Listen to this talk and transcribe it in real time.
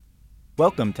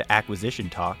Welcome to Acquisition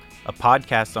Talk, a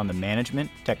podcast on the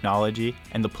management, technology,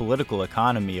 and the political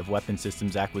economy of weapon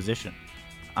systems acquisition.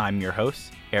 I'm your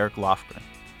host, Eric Lofgren.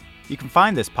 You can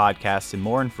find this podcast and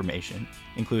more information,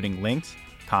 including links,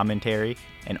 commentary,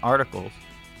 and articles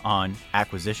on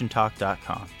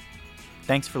acquisitiontalk.com.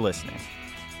 Thanks for listening.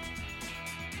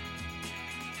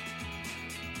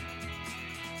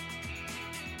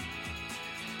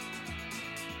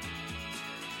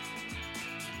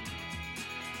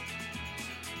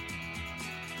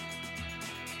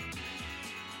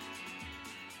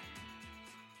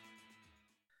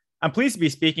 I'm pleased to be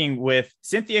speaking with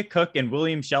Cynthia Cook and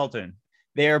William Shelton.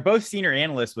 They are both senior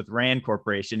analysts with RAND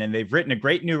Corporation, and they've written a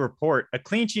great new report, A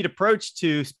Clean Sheet Approach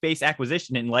to Space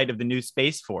Acquisition in Light of the New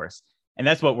Space Force. And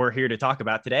that's what we're here to talk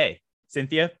about today.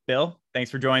 Cynthia, Bill, thanks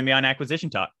for joining me on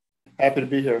Acquisition Talk. Happy to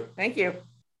be here. Thank you.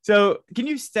 So can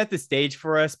you set the stage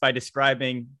for us by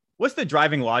describing what's the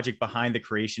driving logic behind the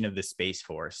creation of the Space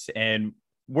Force, and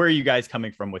where are you guys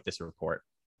coming from with this report?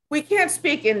 We can't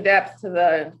speak in depth to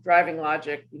the driving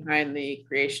logic behind the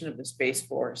creation of the Space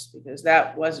Force because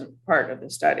that wasn't part of the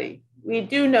study. We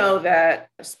do know that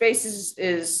space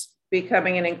is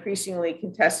becoming an increasingly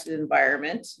contested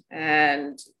environment,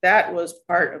 and that was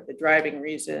part of the driving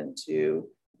reason to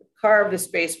carve the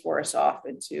Space Force off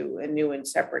into a new and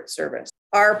separate service.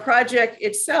 Our project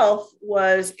itself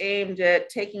was aimed at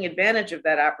taking advantage of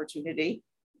that opportunity.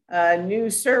 A new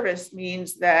service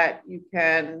means that you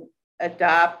can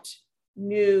adopt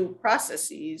new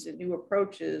processes and new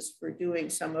approaches for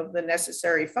doing some of the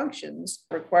necessary functions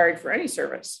required for any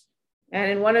service.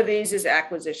 And one of these is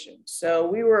acquisition. So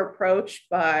we were approached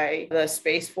by the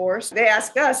Space Force. They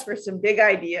asked us for some big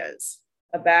ideas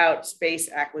about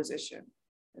space acquisition.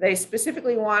 They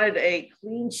specifically wanted a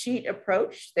clean sheet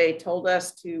approach. They told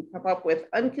us to come up with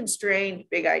unconstrained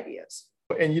big ideas.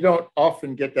 And you don't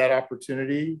often get that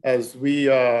opportunity. As we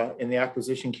in the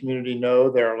acquisition community know,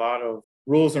 there are a lot of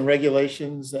rules and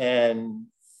regulations and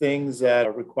things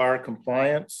that require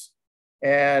compliance.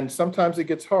 And sometimes it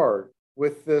gets hard.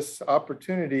 With this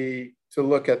opportunity to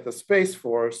look at the Space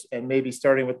Force and maybe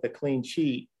starting with the clean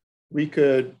sheet, we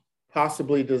could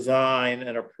possibly design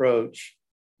an approach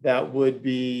that would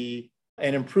be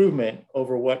an improvement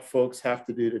over what folks have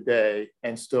to do today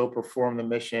and still perform the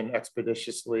mission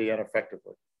expeditiously and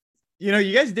effectively. You know,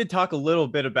 you guys did talk a little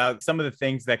bit about some of the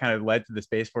things that kind of led to the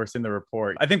Space Force in the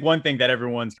report. I think one thing that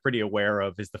everyone's pretty aware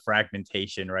of is the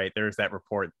fragmentation, right? There's that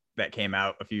report that came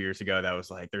out a few years ago that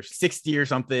was like there's 60 or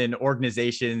something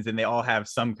organizations and they all have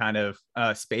some kind of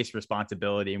space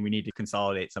responsibility, and we need to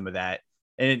consolidate some of that.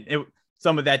 And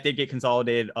some of that did get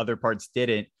consolidated, other parts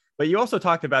didn't. But you also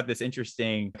talked about this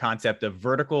interesting concept of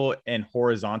vertical and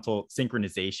horizontal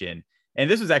synchronization. And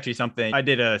this was actually something I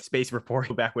did a space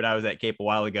report back when I was at CAPE a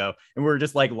while ago. And we were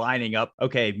just like lining up,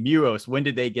 okay, MUOS, when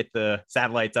did they get the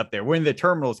satellites up there? When did the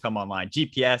terminals come online?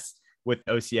 GPS with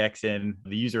OCX and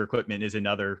the user equipment is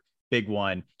another big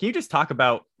one. Can you just talk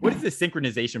about what is the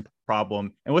synchronization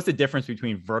problem and what's the difference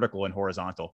between vertical and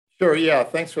horizontal? Sure. Yeah.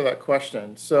 Thanks for that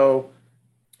question. So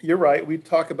you're right. We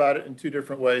talk about it in two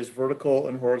different ways, vertical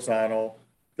and horizontal.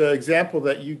 The example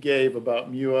that you gave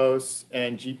about MUOS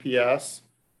and GPS,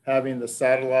 having the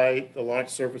satellite, the launch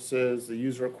services, the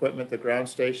user equipment, the ground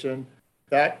station,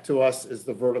 that to us is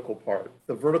the vertical part.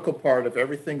 The vertical part, if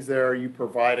everything's there, you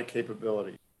provide a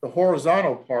capability. The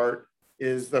horizontal part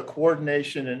is the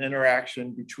coordination and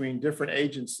interaction between different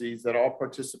agencies that all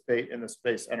participate in the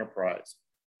space enterprise.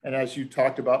 And as you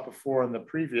talked about before in the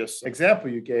previous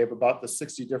example you gave about the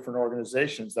 60 different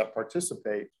organizations that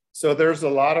participate. So there's a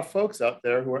lot of folks out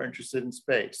there who are interested in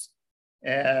space.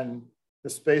 And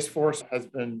the Space Force has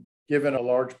been given a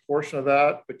large portion of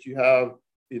that, but you have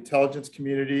the intelligence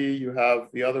community, you have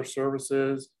the other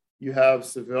services, you have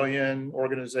civilian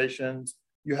organizations,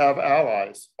 you have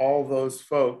allies. All those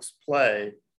folks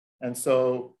play. And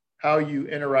so how you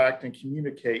interact and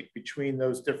communicate between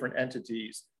those different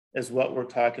entities is what we're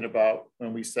talking about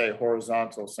when we say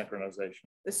horizontal synchronization.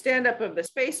 The stand-up of the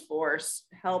Space Force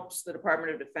helps the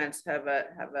Department of Defense have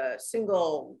a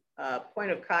single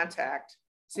point of contact,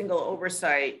 single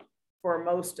oversight for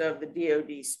most of the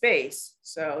DoD space.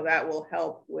 So that will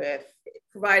help with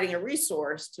providing a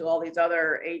resource to all these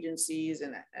other agencies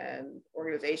and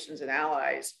organizations and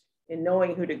allies in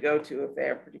knowing who to go to if they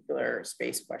have particular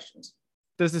space questions.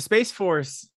 Does the Space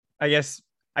Force, I guess,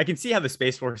 I can see how the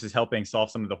Space Force is helping solve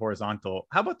some of the horizontal.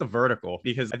 How about the vertical?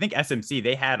 Because I think SMC,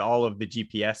 they had all of the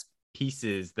GPS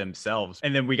pieces themselves.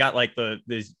 And then we got like the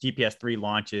GPS-3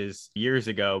 launches years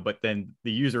ago, but then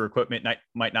the user equipment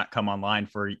might not come online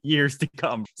for years to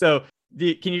come. So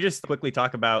Can you just quickly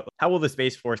talk about how will the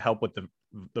Space Force help with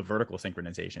the vertical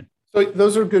synchronization? So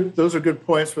those are good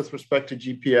points with respect to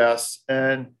GPS.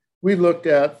 And we looked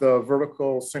at the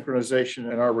vertical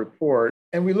synchronization in our report,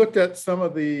 and we looked at some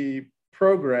of the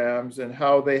programs and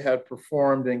how they had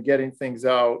performed in getting things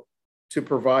out to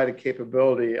provide a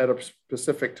capability at a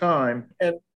specific time.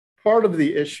 And part of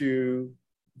the issue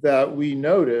that we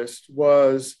noticed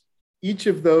was each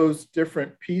of those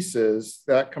different pieces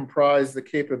that comprise the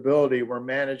capability were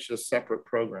managed as separate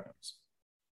programs.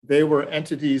 They were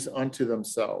entities unto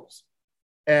themselves.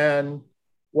 And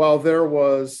while there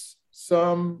was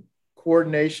some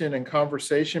coordination and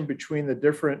conversation between the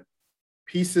different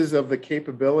pieces of the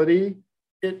capability,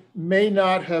 it may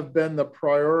not have been the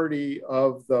priority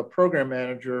of the program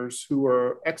managers who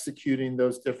were executing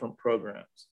those different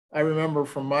programs. I remember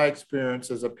from my experience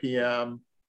as a PM,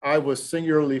 I was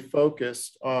singularly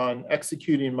focused on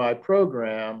executing my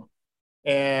program,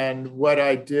 and what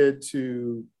I did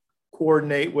to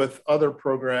coordinate with other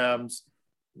programs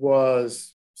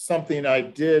was something I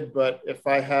did, but if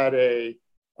I had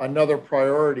another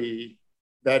priority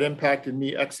that impacted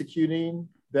me executing,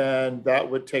 then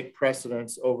that would take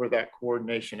precedence over that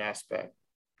coordination aspect.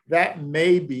 That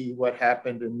may be what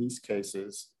happened in these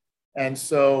cases. And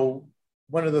so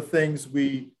one of the things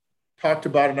we talked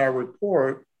about in our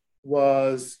report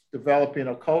was developing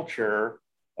a culture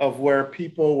of where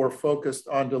people were focused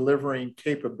on delivering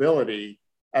capability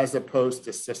as opposed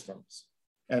to systems.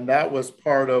 And that was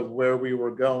part of where we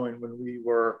were going when we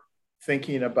were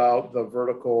thinking about the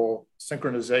vertical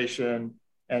synchronization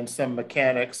and some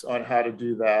mechanics on how to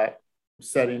do that,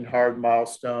 setting hard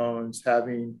milestones,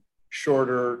 having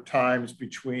shorter times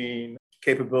between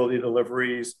capability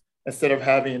deliveries, instead of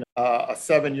having a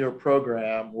 7-year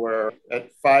program where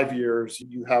at 5 years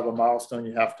you have a milestone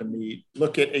you have to meet.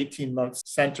 Look at 18-month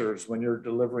centers when you're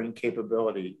delivering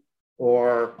capability,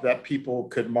 or that people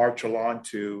could march along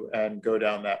to and go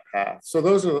down that path. So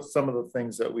those are some of the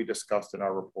things that we discussed in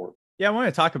our report. Yeah, I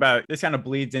want to talk about this. Kind of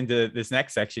bleeds into this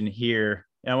next section here.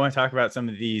 And I want to talk about some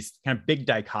of these kind of big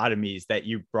dichotomies that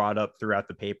you brought up throughout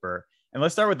the paper. And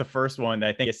let's start with the first one that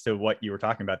I think is to what you were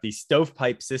talking about, these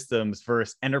stovepipe systems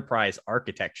versus enterprise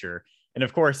architecture. And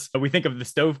of course, we think of the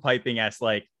stovepiping as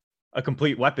like a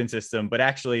complete weapon system, but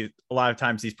actually a lot of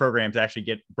times these programs actually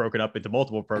get broken up into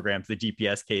multiple programs. The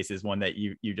GPS case is one that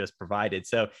you just provided.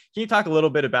 So can you talk a little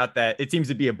bit about that? It seems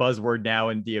to be a buzzword now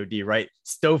in DoD, right?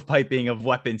 Stovepiping of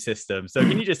weapon systems. So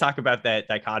can you just talk about that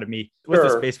dichotomy? What's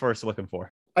the Space Force looking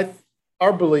for?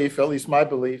 Our belief, at least my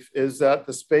belief, is that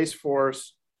the Space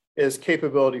Force is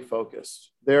capability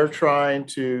focused. They're trying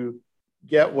to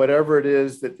get whatever it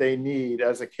is that they need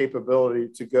as a capability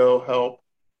to go help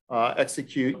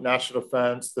execute national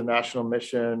defense, the national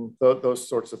mission, those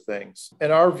sorts of things. In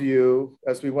our view,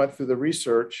 as we went through the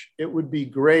research, it would be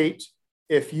great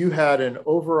if you had an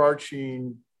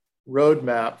overarching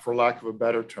roadmap, for lack of a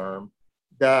better term,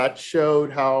 that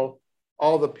showed how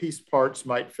all the piece parts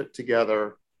might fit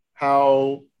together,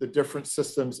 how the different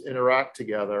systems interact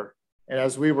together. And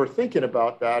as we were thinking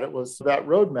about that, it was that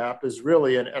roadmap is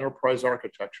really an enterprise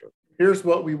architecture. Here's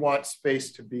what we want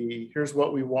space to be. Here's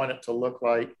what we want it to look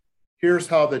like. Here's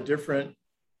how the different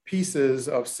pieces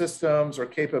of systems or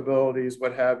capabilities,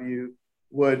 what have you,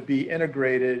 would be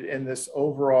integrated in this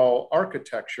overall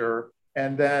architecture.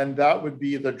 And then that would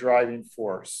be the driving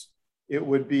force. It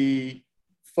would be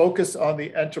focus on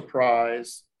the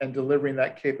enterprise and delivering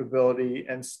that capability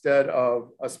instead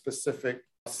of a specific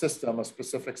system, a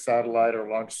specific satellite or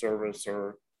launch service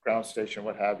or ground station,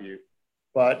 what have you.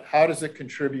 But how does it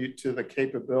contribute to the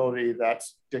capability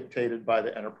that's dictated by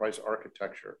the enterprise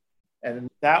architecture? And in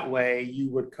that way,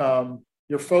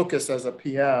 your focus as a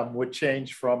PM would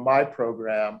change from my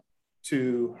program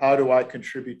to how do I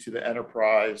contribute to the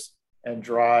enterprise and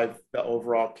drive the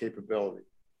overall capability.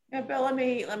 Yeah, Bill, let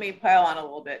me pile on a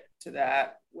little bit to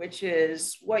that, which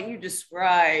is what you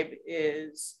describe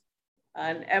is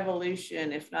an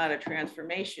evolution, if not a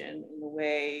transformation, in the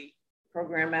way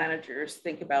program managers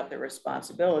think about their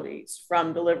responsibilities,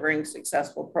 from delivering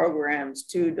successful programs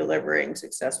to delivering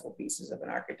successful pieces of an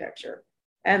architecture.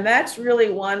 And that's really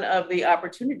one of the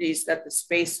opportunities that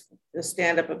the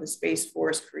stand-up of the Space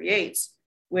Force creates,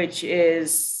 which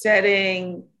is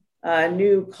setting a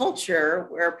new culture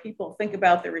where people think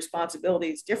about their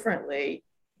responsibilities differently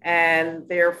and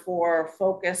therefore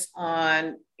focus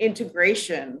on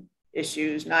integration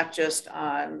issues, not just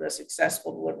on the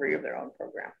successful delivery of their own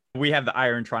program. We have the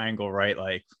iron triangle, right?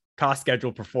 Like cost,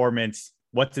 schedule, performance,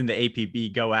 what's in the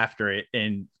APB, go after it.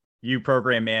 And you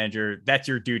program manager, that's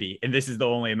your duty. And this is the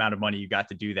only amount of money you got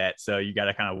to do that. So you got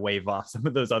to kind of wave off some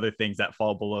of those other things that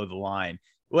fall below the line.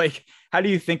 Like, how do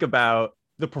you think about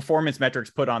the performance metrics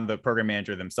put on the program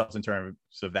manager themselves in terms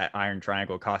of that iron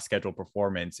triangle, cost, schedule,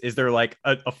 performance? Is there like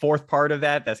a fourth part of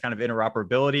that that's kind of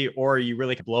interoperability, or are you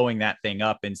really blowing that thing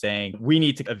up and saying we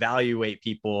need to evaluate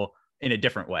people in a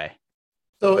different way?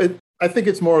 So I think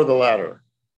it's more of the latter.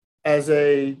 As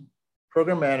a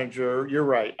program manager, you're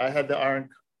right. I had the iron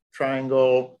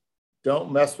triangle.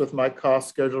 Don't mess with my cost,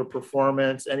 schedule,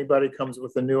 performance. Anybody comes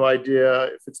with a new idea,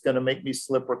 if it's going to make me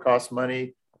slip or cost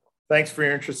money, thanks for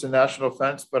your interest in national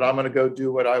defense, but I'm going to go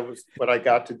do what I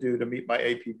got to do to meet my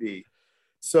APB.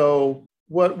 So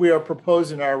what we are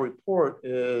proposing in our report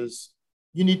is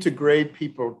you need to grade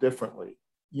people differently.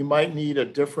 You might need a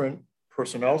different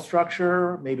personnel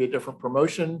structure, maybe a different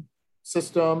promotion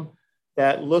system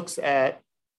that looks at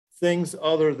things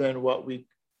other than what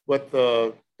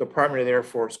the Department of the Air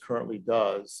Force currently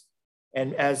does.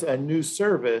 And as a new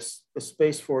service, the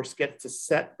Space Force gets to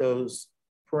set those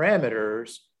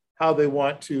parameters, how they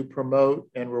want to promote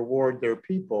and reward their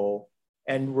people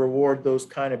and reward those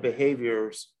kind of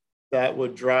behaviors that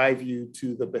would drive you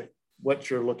to what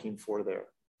you're looking for there.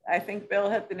 I think Bill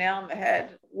hit the nail on the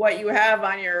head. What you have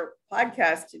on your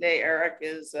podcast today, Eric,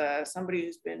 is somebody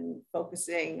who's been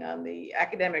focusing on the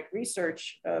academic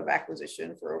research of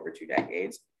acquisition for over 2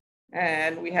 decades.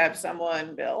 And we have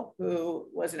someone, Bill, who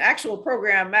was an actual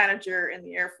program manager in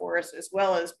the Air Force, as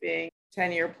well as being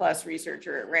 10-year plus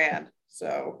researcher at RAND.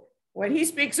 So when he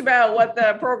speaks about what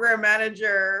the program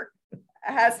manager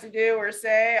has to do or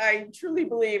say, I truly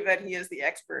believe that he is the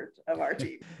expert of our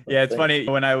team. Yeah, it's funny.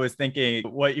 When I was thinking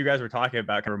what you guys were talking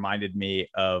about, kind of reminded me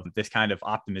of this kind of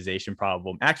optimization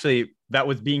problem. Actually, that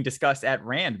was being discussed at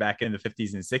RAND back in the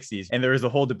 50s and 60s. And there was a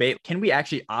whole debate. Can we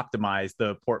actually optimize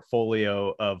the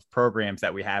portfolio of programs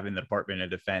that we have in the Department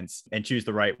of Defense and choose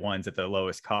the right ones at the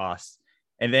lowest cost?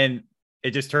 And then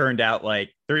it just turned out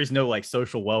like there is no like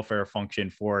social welfare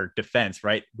function for defense,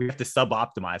 right? We have to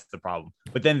sub-optimize the problem.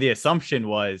 But then the assumption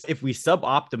was if we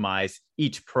sub-optimize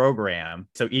each program,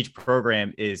 so each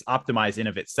program is optimized in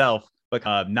of itself, but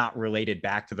not related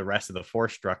back to the rest of the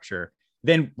force structure,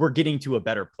 then we're getting to a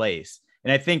better place.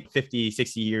 And I think 50,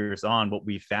 60 years on, what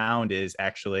we found is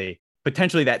actually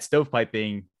potentially that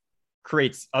stovepiping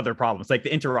creates other problems. Like the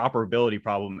interoperability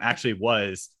problem actually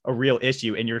was a real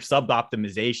issue, and your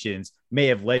sub-optimizations may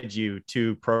have led you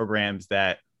to programs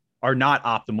that are not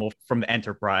optimal from the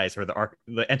enterprise or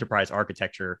the enterprise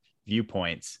architecture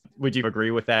viewpoints. Would you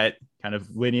agree with that kind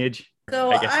of lineage?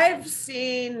 So I've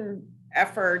seen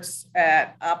efforts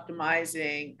at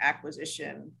optimizing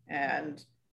acquisition, and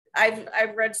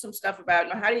I've read some stuff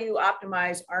about how do you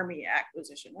optimize Army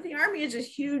acquisition. Well, the Army is a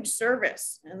huge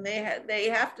service, and they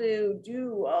have to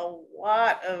do a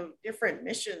lot of different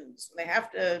missions. They have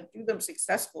to do them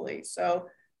successfully. So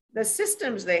the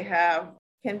systems they have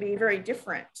can be very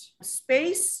different. The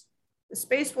Space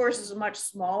Force is a much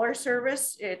smaller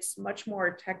service. It's much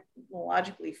more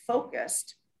technologically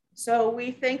focused. So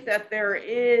we think that there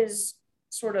is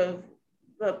sort of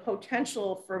the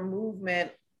potential for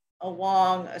movement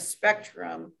along a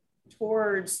spectrum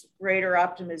towards greater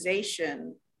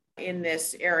optimization in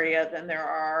this area than there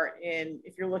are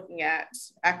if you're looking at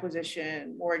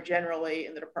acquisition more generally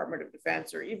in the Department of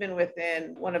Defense or even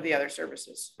within one of the other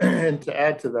services. And to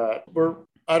add to that,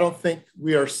 I don't think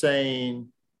we are saying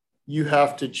you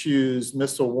have to choose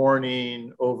missile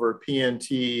warning over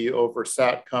PNT over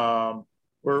SATCOM.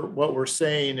 What we're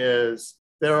saying is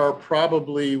there are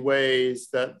probably ways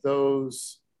that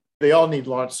they all need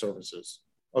launch services.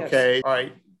 Okay, yes. All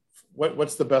right.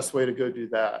 What's the best way to go do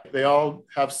that? They all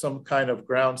have some kind of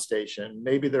ground station.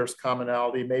 Maybe there's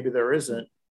commonality, maybe there isn't.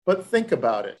 But think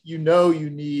about it. You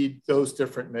need those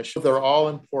different missions. They're all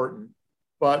important,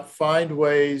 but find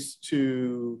ways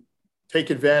to take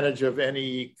advantage of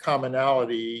any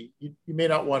commonality. You may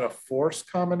not want to force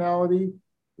commonality.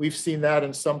 We've seen that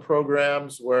in some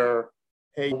programs where,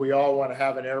 hey, we all want to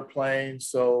have an airplane,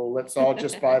 so let's all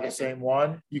just buy the same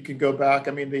one. You can go back.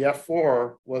 I mean, the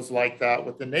F-4 was like that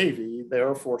with the Navy. The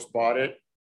Air Force bought it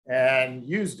and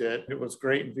used it. It was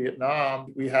great in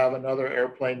Vietnam. We have another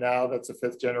airplane now that's a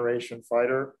 5th generation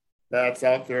fighter that's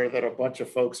out there that a bunch of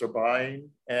folks are buying,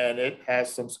 and it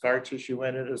has some scar tissue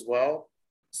in it as well.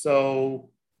 So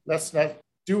let's not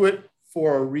do it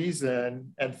for a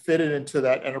reason and fit it into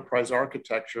that enterprise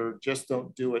architecture. Just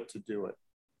don't do it to do it.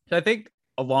 So I think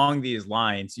along these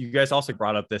lines, you guys also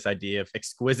brought up this idea of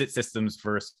exquisite systems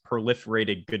versus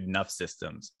proliferated good enough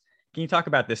systems. Can you talk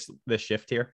about this shift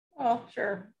here? Oh,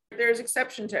 sure. There's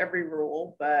exception to every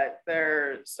rule, but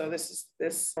we're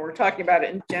talking about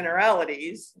it in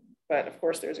generalities, but of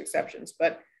course there's exceptions.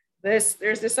 But there's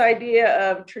this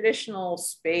idea of traditional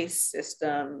space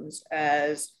systems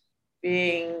as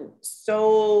being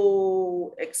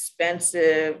so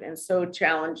expensive and so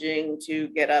challenging to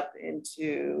get up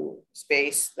into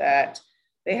space that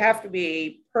they have to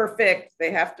be perfect.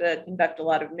 They have to conduct a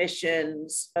lot of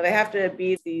missions. They have to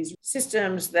be these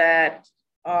systems that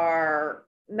are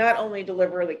not only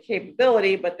deliver the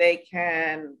capability, but they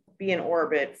can be in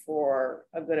orbit for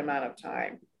a good amount of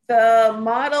time. The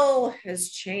model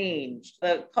has changed.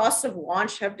 The costs of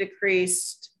launch have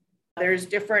decreased. There's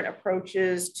different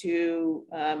approaches to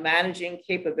managing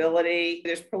capability.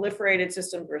 There's proliferated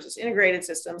systems versus integrated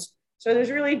systems. So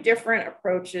there's really different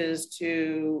approaches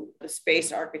to the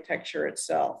space architecture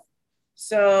itself.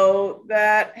 So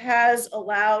that has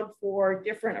allowed for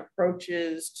different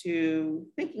approaches to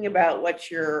thinking about what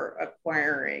you're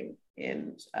acquiring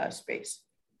in space.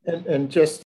 And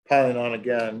just piling on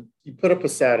again, you put up a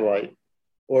satellite,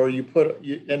 or and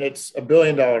it's $1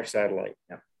 billion satellite.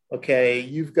 Yeah. Okay,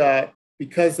 you've got,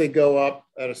 because they go up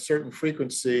at a certain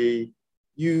frequency,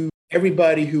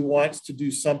 everybody who wants to do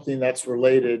something that's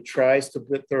related tries to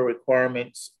put their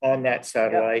requirements on that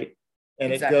satellite,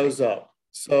 and exactly. It goes up.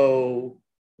 So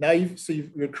now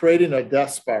you're creating a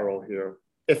death spiral here.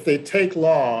 If they take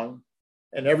long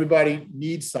and everybody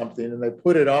needs something and they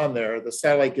put it on there, the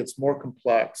satellite gets more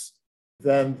complex.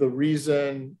 Then the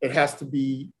reason it has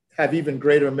to have even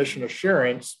greater mission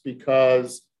assurance,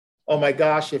 because, oh my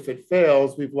gosh, if it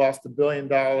fails, we've lost $1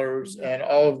 billion and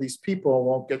all of these people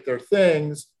won't get their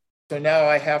things. So now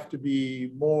I have to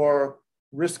be more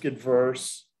risk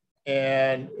adverse,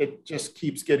 and it just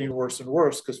keeps getting worse and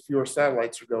worse because fewer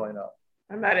satellites are going up.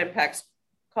 And that impacts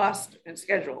cost and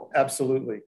schedule.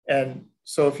 Absolutely. And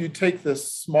so if you take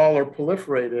this smaller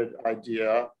proliferated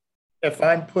idea, if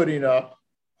I'm putting up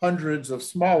hundreds of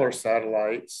smaller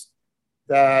satellites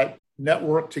that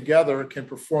network together can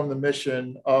perform the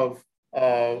mission of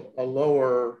a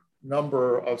lower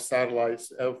number of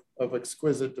satellites of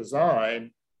exquisite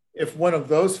design, if one of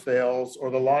those fails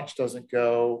or the launch doesn't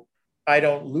go, I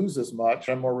don't lose as much.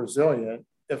 I'm more resilient.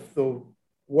 If the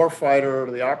warfighter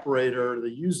or the operator or the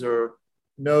user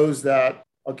knows that,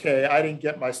 okay, I didn't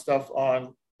get my stuff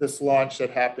on this launch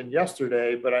that happened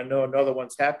yesterday, but I know another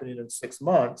one's happening in 6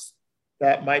 months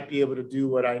that might be able to do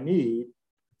what I need,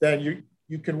 then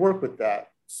you can work with that.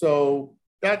 So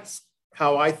that's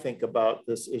how I think about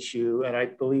this issue. And I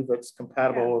believe it's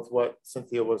compatible with what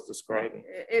Cynthia was describing.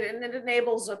 It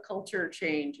enables a culture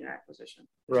change in acquisition.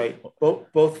 Right,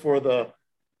 both for the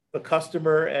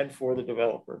customer and for the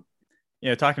developer.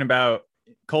 Talking about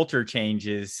culture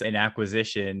changes in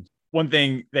acquisition, one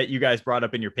thing that you guys brought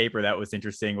up in your paper that was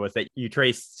interesting was that you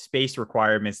traced space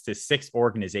requirements to 6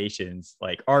 organizations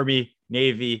like Army,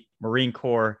 Navy, Marine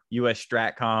Corps, U.S.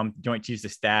 Stratcom, Joint Chiefs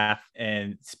of Staff,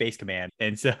 and Space Command.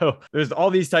 And so there's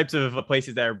all these types of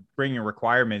places that are bringing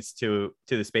requirements to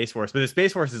the Space Force. But the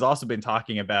Space Force has also been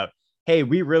talking about, hey,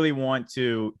 we really want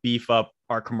to beef up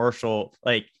our commercial,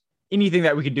 like anything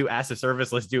that we can do as a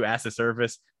service, let's do as a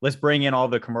service. Let's bring in all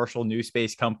the commercial new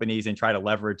space companies and try to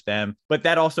leverage them. But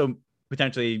that also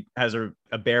potentially has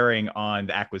a bearing on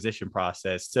the acquisition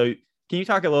process. So can you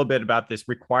talk a little bit about this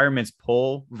requirements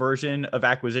pull version of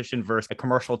acquisition versus a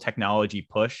commercial technology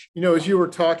push? As you were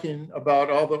talking about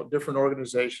all the different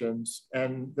organizations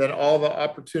and then all the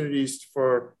opportunities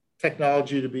for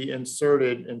technology to be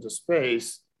inserted into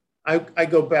space, I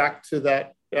go back to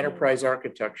that enterprise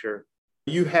architecture.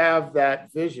 You have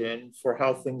that vision for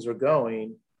how things are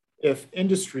going. If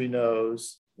industry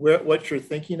knows what you're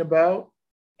thinking about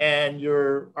and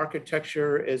your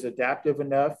architecture is adaptive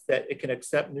enough that it can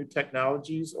accept new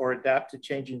technologies or adapt to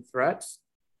changing threats,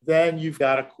 then you've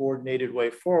got a coordinated way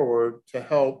forward to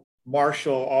help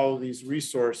marshal all of these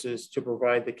resources to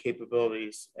provide the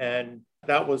capabilities. And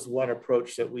that was one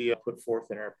approach that we put forth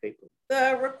in our paper.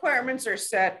 The requirements are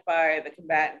set by the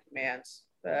combatant commands.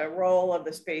 The role of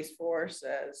the Space Force,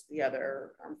 as the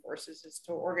other armed forces, is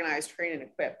to organize, train, and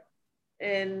equip.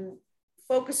 In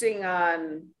focusing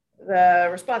on the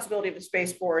responsibility of the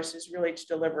Space Force is really to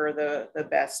deliver the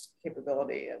best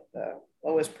capability at the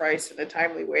lowest price in a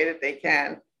timely way that they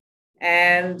can.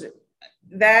 And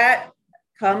that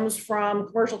comes from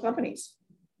commercial companies.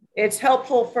 It's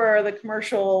helpful for the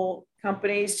commercial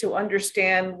companies to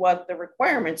understand what the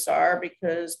requirements are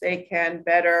because they can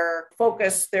better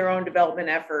focus their own development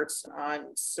efforts on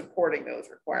supporting those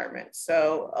requirements.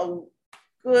 So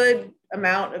a good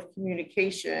amount of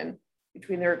communication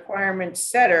between the requirement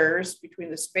setters, between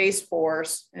the Space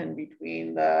Force and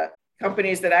between the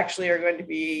companies that actually are going to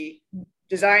be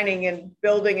designing and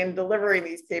building and delivering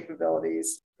these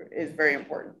capabilities is very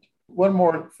important. One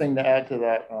more thing to add to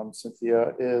that,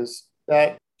 Cynthia, is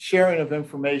that sharing of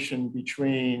information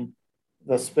between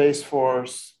the Space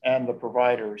Force and the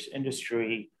providers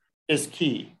industry is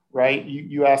key, right?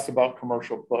 You asked about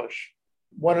commercial push.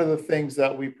 One of the things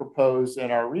that we proposed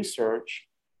in our research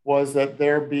was that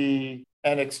there be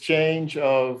an exchange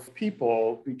of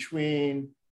people between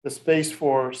the Space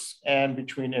Force and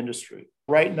between industry.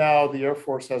 Right now, the Air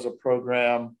Force has a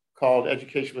program called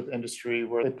Education with Industry,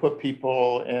 where they put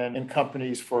people in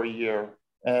companies for a year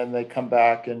and they come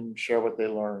back and share what they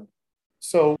learned.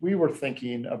 So we were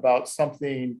thinking about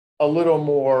something a little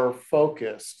more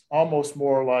focused, almost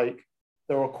more like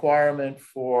the requirement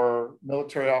for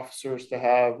military officers to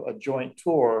have a joint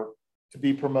tour to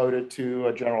be promoted to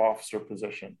a general officer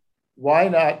position. Why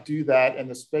not do that in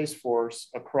the Space Force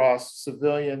across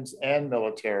civilians and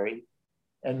military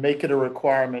and make it a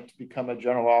requirement to become a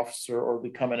general officer or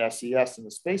become an SES in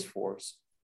the Space Force,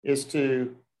 is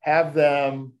to have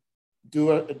them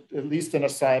do at least an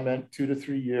assignment, 2 to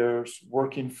 3 years,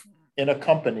 working in a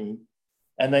company,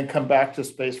 and then come back to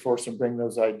Space Force and bring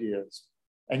those ideas.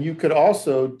 And you could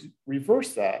also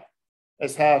reverse that,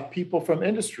 as have people from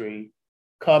industry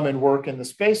come and work in the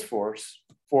Space Force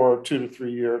for 2 to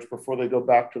 3 years before they go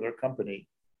back to their company.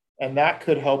 And that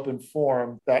could help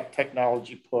inform that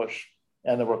technology push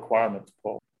and the requirements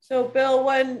pull. So, Bill,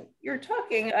 when you're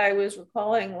talking, I was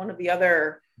recalling one of the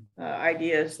other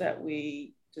ideas that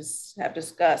we just have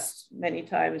discussed many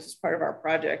times as part of our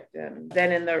project and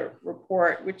then in the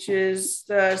report, which is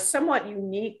the somewhat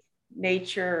unique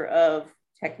nature of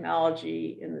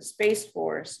technology in the Space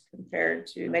Force compared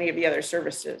to many of the other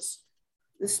services.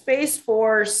 The Space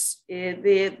Force,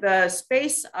 the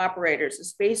space operators, the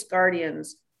space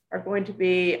guardians are going to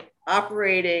be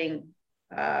operating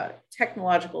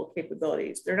technological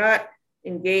capabilities. They're not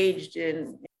engaged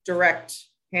in direct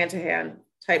hand-to-hand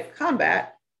type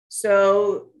combat.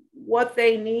 So what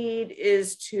they need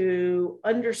is to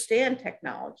understand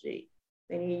technology.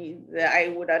 They need,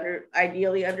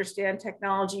 ideally understand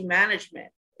technology management.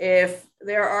 If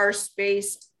there are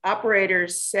space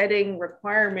operators setting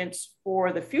requirements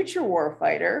for the future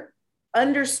warfighter,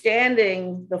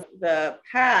 understanding the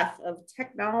path of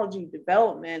technology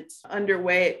development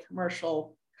underway at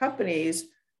commercial companies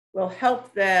will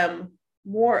help them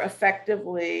more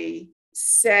effectively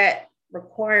set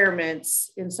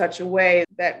requirements in such a way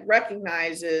that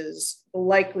recognizes the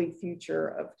likely future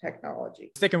of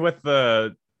technology. Sticking with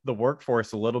the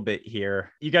workforce a little bit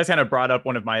here, you guys kind of brought up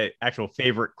one of my actual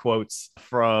favorite quotes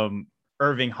from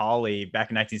Irving Hawley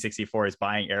back in 1964 is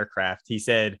buying aircraft. He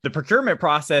said, "The procurement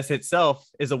process itself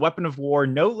is a weapon of war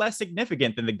no less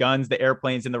significant than the guns, the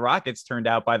airplanes, and the rockets turned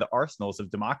out by the arsenals of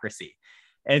democracy."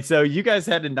 And so you guys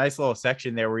had a nice little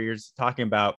section there where you're talking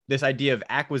about this idea of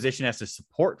acquisition as a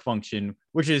support function,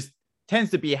 which tends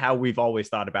to be how we've always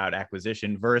thought about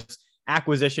acquisition versus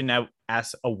acquisition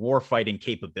as a warfighting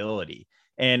capability.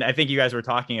 And I think you guys were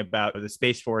talking about the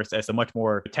Space Force as a much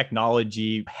more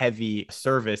technology heavy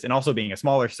service and also being a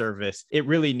smaller service. It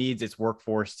really needs its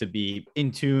workforce to be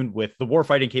in tune with the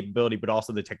warfighting capability, but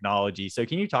also the technology. So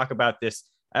can you talk about this?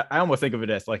 I almost think of it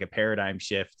as like a paradigm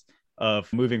shift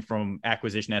of moving from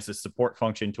acquisition as a support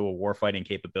function to a warfighting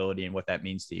capability and what that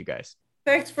means to you guys.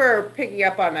 Thanks for picking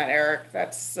up on that, Eric.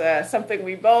 That's something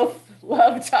we both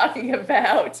love talking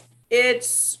about.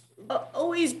 It's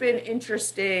always been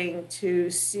interesting to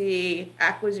see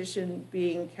acquisition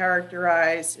being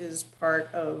characterized as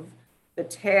part of the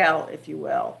tail, if you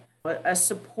will, a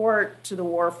support to the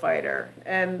warfighter.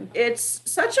 And it's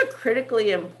such a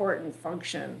critically important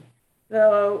function,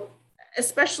 though,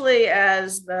 especially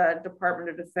as the Department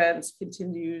of Defense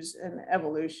continues an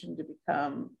evolution to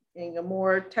become a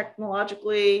more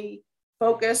technologically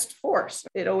focused force.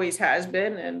 It always has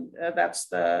been, and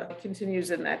continues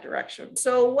in that direction.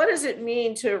 So what does it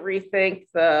mean to rethink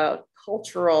the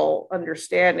cultural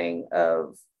understanding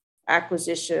of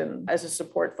acquisition as a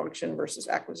support function versus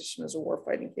acquisition as a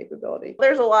warfighting capability?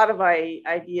 There's a lot of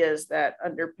ideas that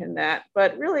underpin that,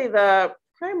 but really the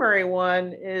primary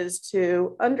one is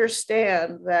to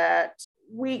understand that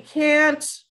we can't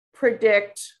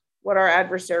predict what our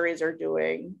adversaries are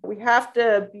doing. We have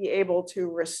to be able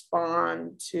to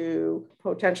respond to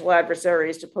potential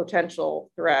adversaries, to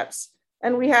potential threats.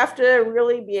 And we have to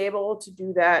really be able to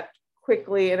do that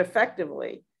quickly and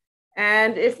effectively.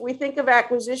 And if we think of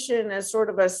acquisition as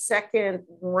sort of a second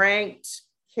ranked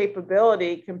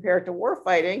capability compared to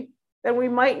warfighting, then we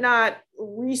might not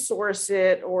resource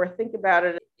it or think about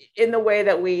it in the way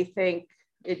that we think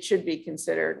it should be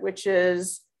considered, which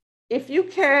is if you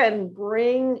can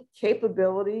bring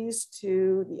capabilities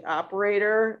to the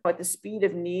operator at the speed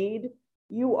of need,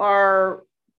 you are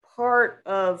part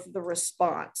of the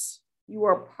response. You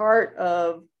are part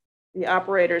of the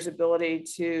operator's ability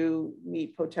to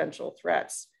meet potential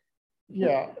threats.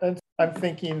 Yeah, and I'm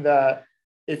thinking that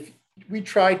if we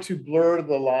try to blur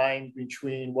the line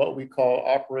between what we call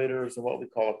operators and what we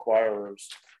call acquirers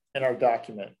in our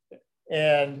document.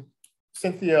 And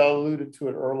Cynthia alluded to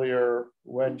it earlier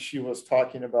when she was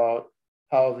talking about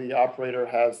how the operator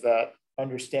has that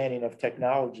understanding of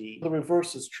technology. The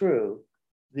reverse is true.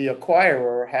 The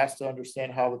acquirer has to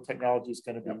understand how the technology is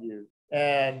going to be used.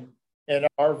 And in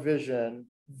our vision,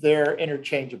 they're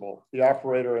interchangeable, the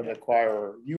operator and the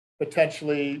acquirer. You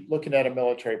potentially looking at a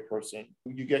military person,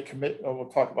 you get we'll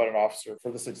talk about an officer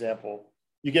for this example.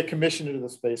 You get commissioned into the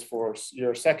Space Force,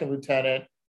 you're a second lieutenant,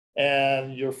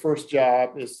 and your first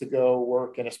job is to go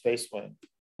work in a space wing.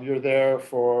 You're there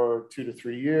for 2 to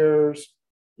 3 years.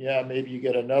 Yeah, maybe you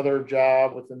get another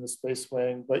job within the space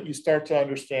wing, but you start to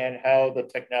understand how the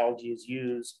technology is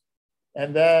used.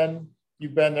 And then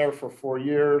you've been there for 4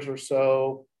 years or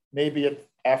so. Maybe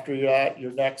after you're at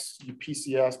your next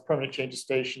PCS, permanent change of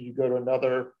station, you go to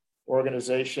another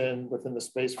organization within the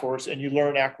Space Force and you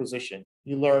learn acquisition.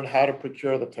 You learn how to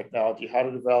procure the technology, how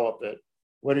to develop it,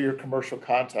 what are your commercial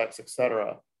contacts, et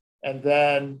cetera. And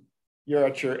then you're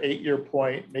at your 8-year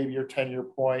point, maybe your 10-year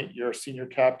point, you're a senior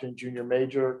captain, junior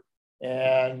major,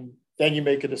 and then you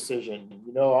make a decision.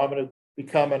 I'm going to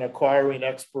become an acquiring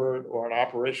expert or an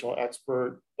operational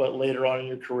expert, but later on in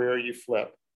your career, you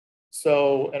flip.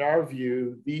 So in our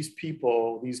view, these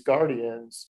people, these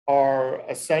guardians, are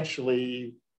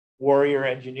essentially warrior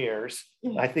engineers.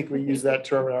 I think we use that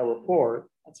term in our report.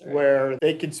 That's right. Where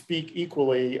they can speak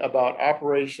equally about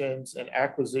operations and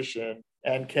acquisition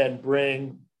and can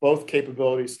bring both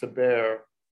capabilities to bear.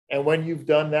 And when you've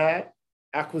done that,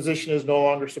 acquisition is no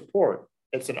longer support.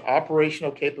 It's an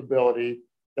operational capability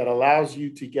that allows you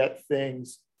to get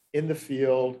things in the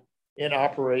field, in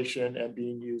operation, and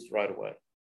being used right away.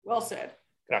 Well said.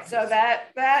 Gracias. So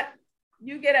that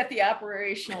you get at the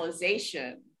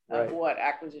operationalization of right. what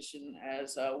acquisition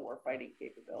as a warfighting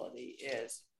capability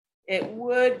is. It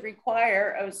would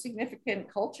require a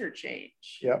significant culture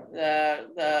change. Yep.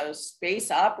 The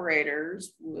space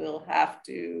operators will have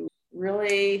to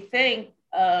really think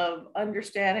of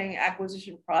understanding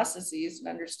acquisition processes and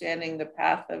understanding the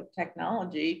path of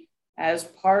technology as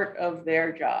part of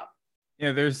their job.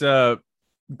 Yeah, there's a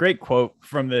great quote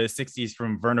from the 60s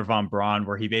from Wernher von Braun,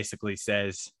 where he basically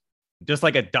says, just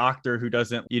like a doctor who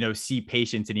doesn't, see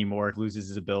patients anymore, loses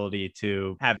his ability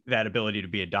to have that ability to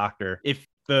be a doctor. If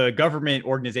the government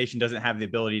organization doesn't have the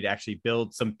ability to actually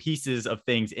build some pieces of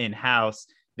things in-house,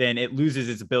 then it loses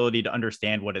its ability to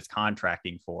understand what it's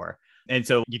contracting for. And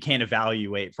so you can't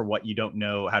evaluate for what you don't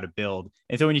know how to build.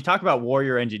 And so when you talk about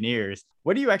warrior engineers,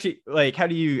 what do you actually how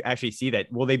do you actually see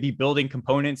that? Will they be building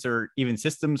components or even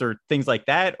systems or things like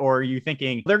that? Or are you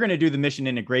thinking they're going to do the mission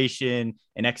integration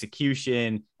and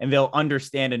execution and they'll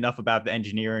understand enough about the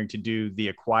engineering to do the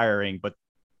acquiring, but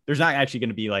there's not actually going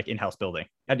to be in-house building?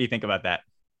 How do you think about that?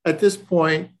 At this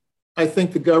point, I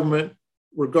think the government,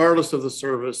 regardless of the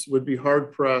service, would be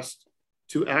hard-pressed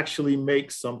to actually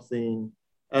make something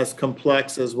as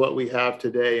complex as what we have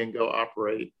today and go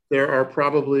operate. There are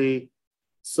probably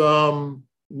some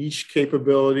niche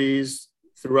capabilities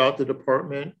throughout the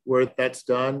department where that's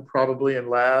done, probably in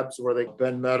labs where they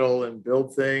bend metal and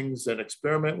build things and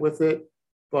experiment with it.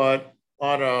 But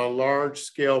on a large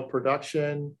scale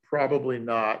production, probably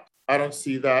not. I don't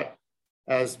see that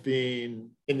as being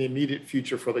in the immediate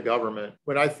future for the government.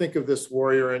 When I think of this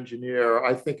warrior engineer,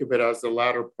 I think of it as the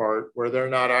latter part where they're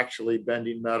not actually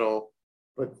bending metal,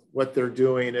 but what they're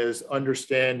doing is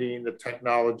understanding the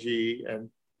technology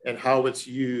and how it's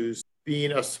used,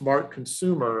 being a smart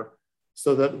consumer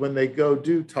so that when they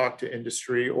do talk to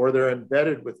industry or they're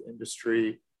embedded with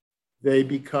industry, they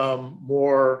become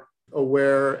more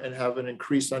aware and have an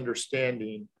increased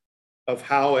understanding of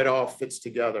how it all fits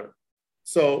together.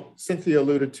 So Cynthia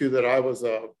alluded to that I was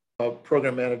a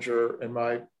program manager in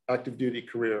my active duty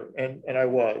career, and I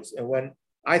was. And when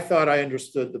I thought I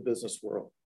understood the business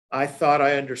world, I thought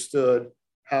I understood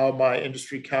how my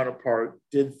industry counterpart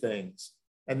did things.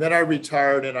 And then I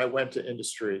retired and I went to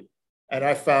industry and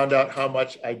I found out how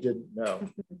much I didn't know.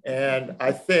 And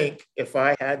I think if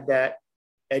I had that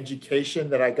education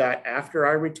that I got after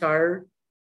I retired,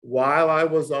 while I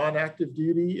was on active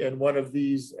duty in one of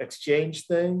these exchange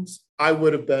things, I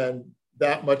would have been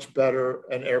that much better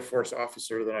an Air Force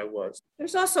officer than I was.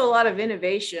 There's also a lot of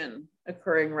innovation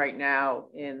occurring right now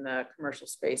in the commercial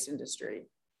space industry.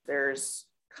 There's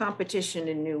competition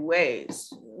in new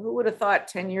ways. Who would have thought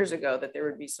 10 years ago that there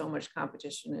would be so much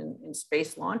competition in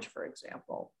space launch, for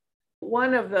example?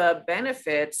 One of the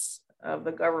benefits of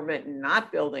the government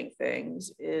not building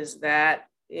things is that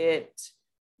it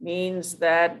means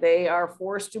that they are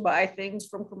forced to buy things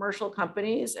from commercial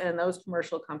companies, and those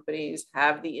commercial companies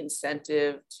have the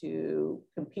incentive to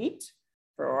compete,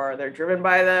 or they're driven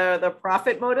by the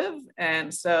profit motive.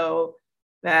 And so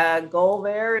the goal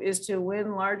there is to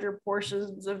win larger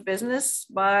portions of business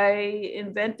by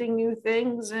inventing new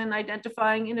things and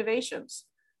identifying innovations.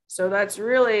 So that's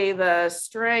really the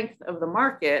strength of the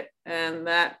market, and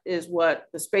that is what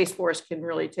the Space Force can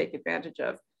really take advantage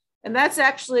of. And that's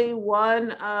actually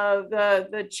one of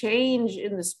the change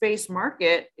in the space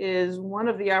market is one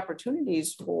of the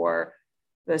opportunities for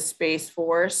the Space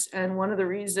Force, and one of the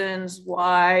reasons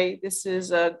why this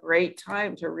is a great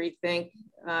time to rethink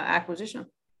acquisition.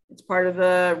 It's part of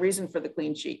the reason for the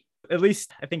clean sheet. At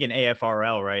least I think in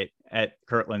AFRL, right, at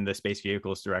Kirtland, the Space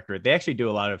Vehicles Director, they actually do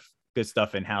a lot of good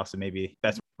stuff in-house, and maybe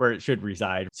that's where it should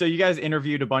reside. So you guys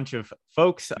interviewed a bunch of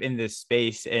folks in this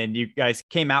space, and you guys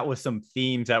came out with some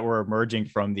themes that were emerging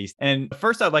from these. And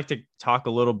first, I'd like to talk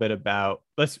a little bit about,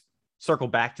 let's circle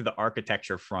back to the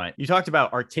architecture front. You talked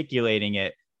about articulating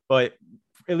it, but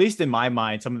at least in my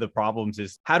mind, some of the problems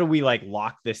is how do we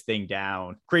lock this thing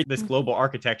down, create this global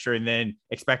architecture, and then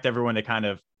expect everyone to kind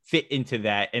of fit into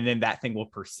that, and then that thing will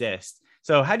persist.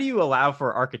 So how do you allow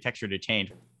for architecture to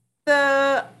change?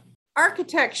 The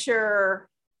architecture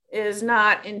is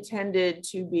not intended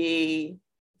to be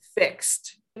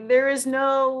fixed. There is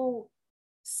no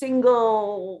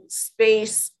single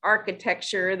space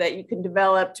architecture that you can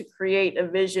develop to create a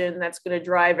vision that's going to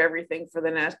drive everything for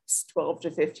the next 12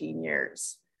 to 15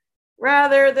 years.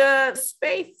 Rather, the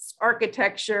space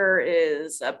architecture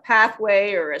is a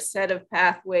pathway or a set of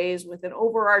pathways with an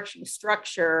overarching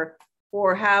structure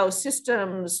for how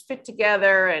systems fit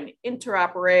together and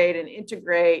interoperate and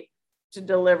integrate to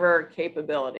deliver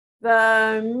capability.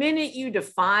 The minute you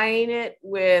define it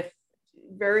with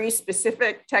very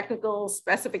specific technical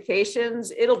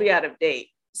specifications, it'll be out of date.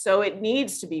 So it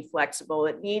needs to be flexible.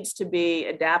 It needs to be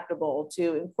adaptable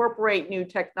to incorporate new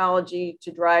technology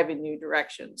to drive in new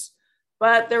directions.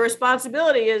 But the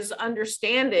responsibility is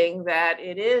understanding that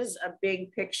it is a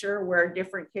big picture where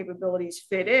different capabilities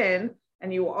fit in,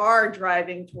 and you are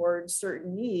driving towards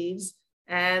certain needs,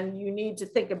 and you need to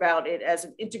think about it as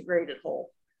an integrated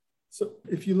whole. So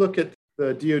if you look at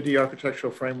the DoD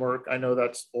architectural framework, I know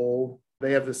that's old.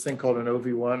 They have this thing called an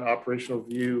OV1, Operational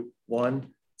View 1.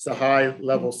 It's a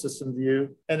high-level system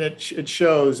view. And it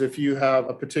shows if you have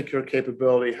a particular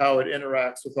capability, how it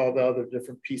interacts with all the other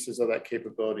different pieces of that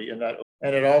capability.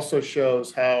 And it also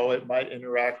shows how it might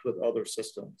interact with other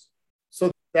systems.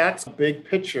 So that's a big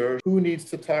picture. Who needs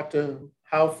to talk to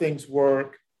how things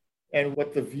work and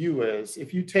what the view is?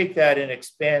 If you take that and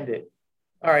expand it,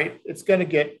 all right, it's going to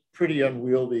get pretty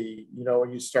unwieldy, when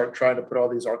you start trying to put all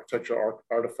these architectural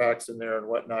artifacts in there and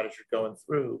whatnot as you're going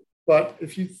through. But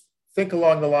if you think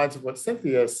along the lines of what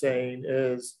Cynthia is saying,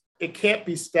 is it can't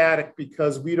be static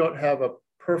because we don't have a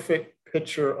perfect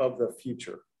picture of the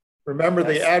future. Remember,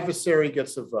 the adversary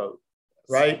gets a vote,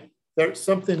 right? There's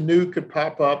something new could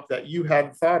pop up that you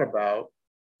hadn't thought about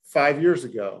 5 years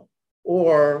ago,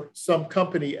 or some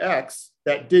company X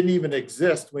that didn't even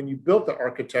exist when you built the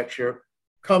architecture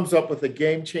comes up with a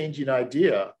game-changing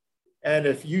idea. And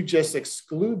if you just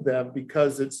exclude them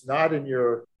because it's not in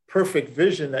your perfect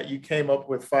vision that you came up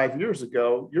with 5 years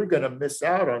ago, you're going to miss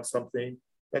out on something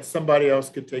that somebody else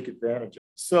could take advantage of.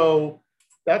 So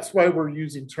that's why we're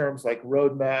using terms like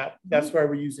roadmap. That's why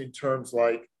we're using terms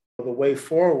like the way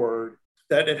forward,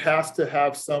 that it has to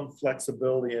have some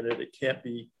flexibility in it. It can't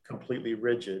be completely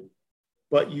rigid,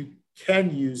 but you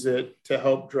can use it to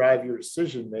help drive your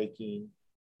decision-making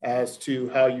as to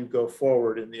how you go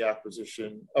forward in the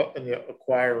acquisition and the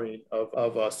acquiring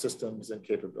of systems and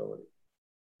capability.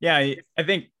 Yeah, I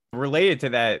think related to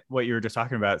that, what you were just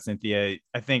talking about, Cynthia,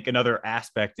 I think another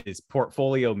aspect is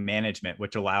portfolio management,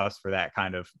 which allows for that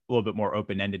kind of a little bit more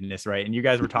open-endedness, right? And you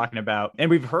guys were talking about, and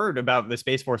we've heard about the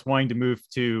Space Force wanting to move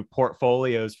to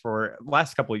portfolios for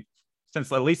last couple of,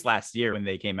 since at least last year when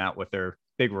they came out with their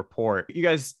big report. You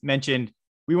guys mentioned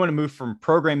we want to move from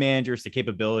program managers to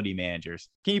capability managers.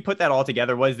 Can you put that all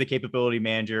together? What is the capability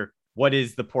manager? What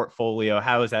is the portfolio?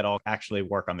 How does that all actually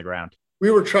work on the ground? We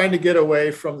were trying to get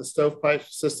away from the stovepipe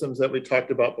systems that we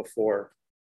talked about before.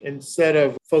 Instead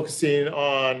of focusing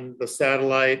on the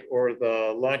satellite or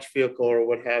the launch vehicle or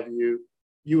what have you,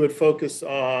 you would focus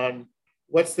on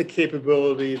what's the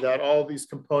capability that all these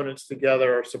components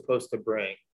together are supposed to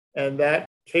bring. And that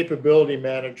capability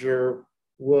manager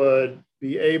would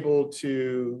be able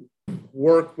to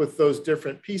work with those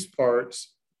different piece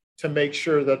parts to make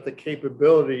sure that the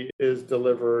capability is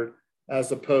delivered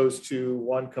as opposed to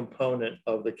one component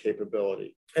of the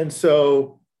capability. And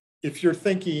so if you're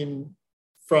thinking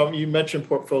you mentioned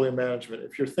portfolio management.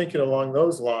 If you're thinking along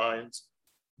those lines,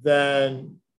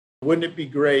 then wouldn't it be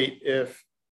great if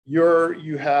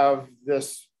you have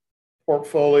this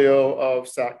portfolio of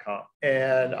SATCOM,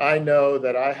 and I know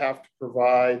that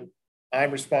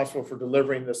I'm responsible for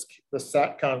delivering the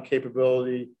SATCOM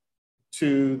capability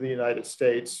to the United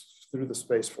States through the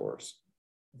Space Force.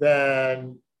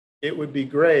 Then it would be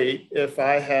great if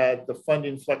I had the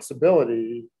funding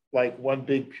flexibility, like one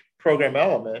big program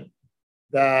element,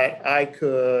 that I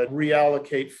could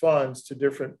reallocate funds to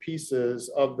different pieces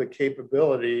of the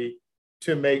capability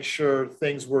to make sure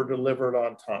things were delivered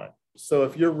on time. So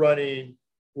if you're running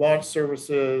launch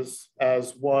services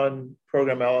as one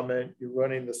program element, you're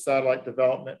running the satellite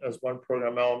development as one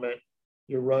program element,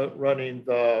 you're running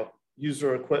the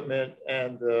user equipment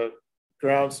and the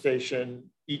ground station,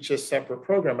 each as separate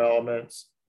program elements.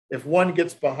 If one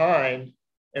gets behind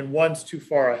and one's too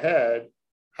far ahead,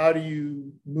 how do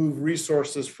you move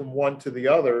resources from one to the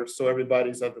other so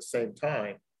everybody's at the same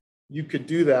time? You could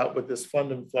do that with this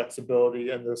funding flexibility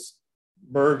and this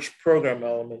merged program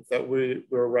element that we're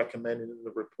recommending in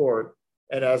the report.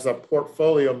 And as a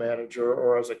portfolio manager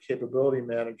or as a capability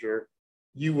manager,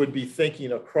 you would be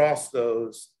thinking across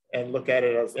those and look at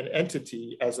it as an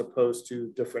entity as opposed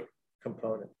to different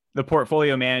components. The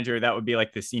portfolio manager, that would be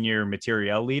like the senior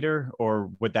materiel leader,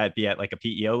 or would that be at like a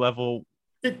PEO level?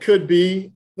 It could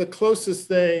be. The closest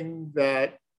thing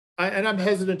that, and I'm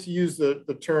hesitant to use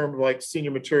the term like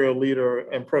senior material leader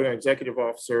and program executive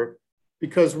officer,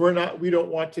 because we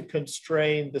don't want to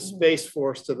constrain the Space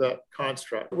Force to that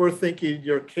construct. We're thinking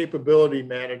your capability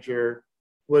manager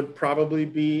would probably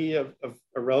be a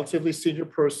relatively senior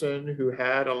person who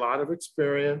had a lot of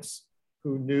experience,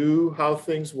 who knew how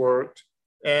things worked,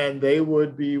 and they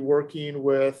would be working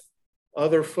with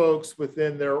other folks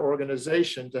within their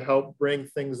organization to help bring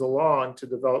things along to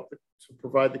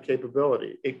provide the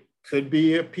capability. It could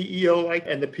be a PEO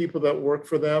and the people that work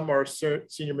for them are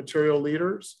senior material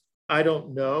leaders. I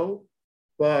don't know,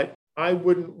 but I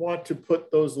wouldn't want to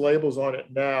put those labels on it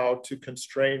now to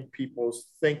constrain people's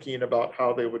thinking about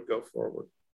how they would go forward.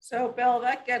 So, Bill,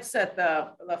 that gets at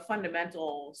the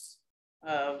fundamentals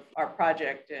of our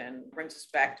project and brings us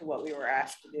back to what we were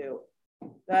asked to do.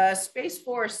 The Space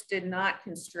Force did not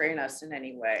constrain us in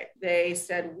any way. They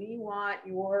said, we want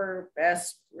your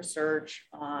best research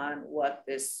on what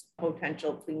this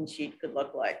potential clean sheet could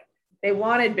look like. They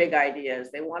wanted big ideas.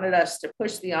 They wanted us to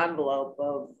push the envelope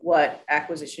of what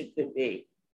acquisition could be.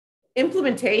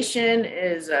 Implementation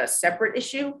is a separate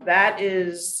issue. That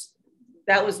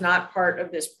was not part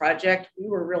of this project. We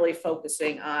were really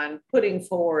focusing on putting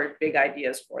forward big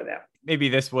ideas for them. Maybe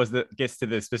this gets to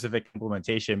the specific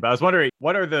implementation, but I was wondering,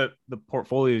 what are the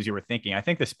portfolios you were thinking? I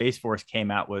think the Space Force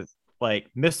came out with like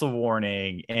missile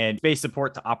warning and space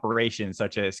support to operations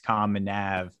such as comm and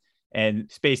nav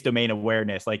and space domain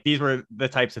awareness. Like these were the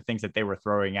types of things that they were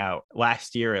throwing out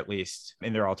last year, at least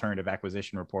in their alternative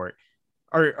acquisition report.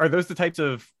 Are those the types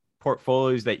of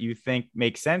portfolios that you think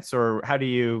make sense, or how do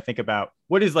you think about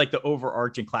what is like the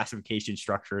overarching classification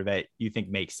structure that you think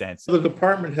makes sense? The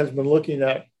department has been looking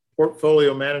at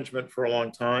portfolio management for a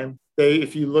long time.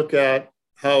 If you look at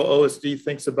how OSD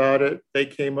thinks about it, they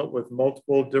came up with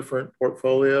multiple different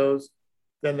portfolios.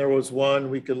 Then there was one,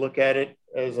 we could look at it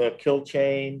as a kill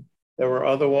chain. There were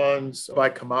other ones by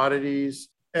commodities.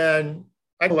 And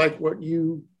I like what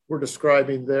you were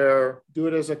describing there. Do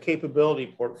it as a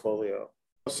capability portfolio.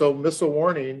 So missile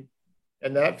warning,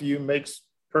 and that view makes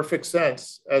perfect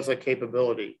sense as a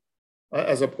capability,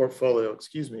 as a portfolio,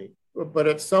 But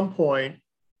at some point,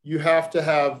 you have to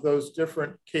have those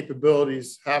different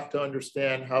capabilities have to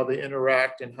understand how they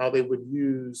interact and how they would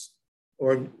use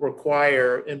or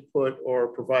require input or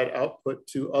provide output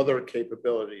to other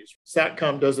capabilities.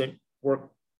 SATCOM doesn't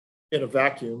work in a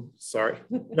vacuum. Sorry,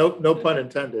 no pun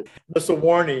intended. Missile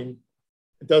warning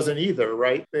doesn't either,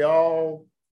 right? They all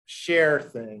share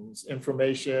things,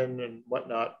 information and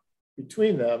whatnot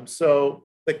between them. So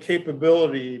the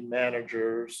capability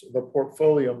managers, the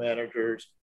portfolio managers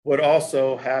would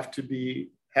also have to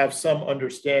have some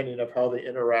understanding of how they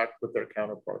interact with their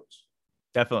counterparts.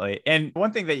 Definitely. And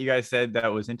one thing that you guys said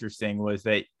that was interesting was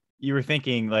that you were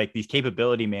thinking like these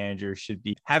capability managers should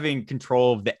be having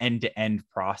control of the end-to-end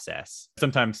process.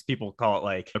 Sometimes people call it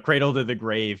like a cradle to the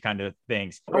grave kind of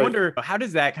things. Right. I wonder, how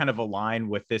does that kind of align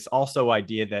with this also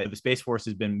idea that the Space Force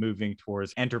has been moving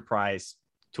towards enterprise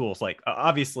tools? Like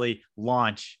obviously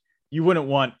launch, you wouldn't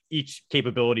want each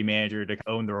capability manager to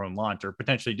own their own launch, or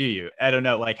potentially do you? I don't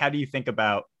know. Like, how do you think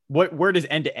about where does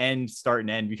end to end start and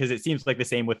end? Because it seems like the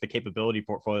same with the capability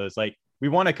portfolios. Like we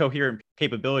want a coherent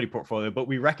capability portfolio, but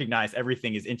we recognize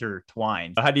everything is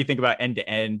intertwined. How do you think about end to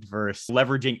end versus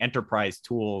leveraging enterprise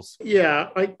tools? Yeah,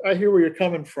 I hear where you're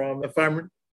coming from. If I'm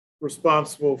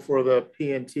responsible for the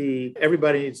PNT,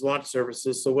 everybody needs launch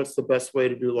services. So what's the best way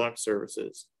to do launch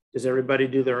services? Does everybody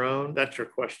do their own? That's your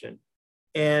question.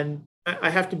 And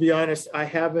I have to be honest, I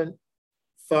haven't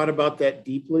thought about that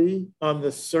deeply. On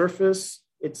the surface,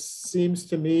 it seems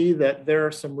to me that there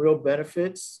are some real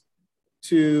benefits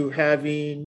to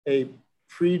having a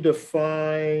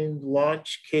predefined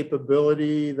launch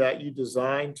capability that you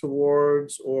design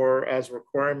towards, or as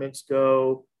requirements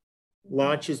go,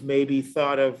 launch is maybe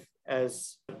thought of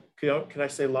as, can I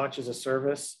say launch as a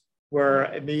service?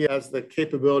 Where me as the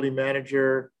capability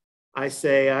manager, I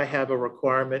say I have a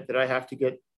requirement that I have to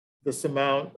get this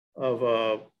amount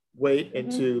of weight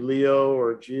into LEO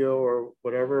or GEO or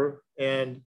whatever.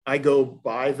 And I go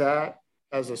buy that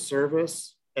as a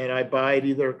service, and I buy it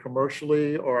either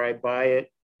commercially or I buy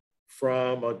it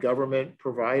from a government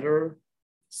provider.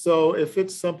 So if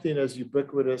it's something as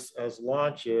ubiquitous as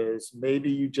launch is, maybe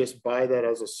you just buy that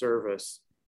as a service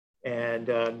and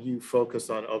you focus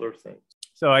on other things.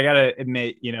 So I got to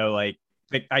admit, like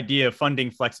the idea of funding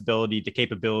flexibility to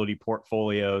capability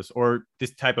portfolios or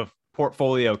this type of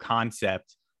portfolio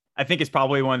concept, I think is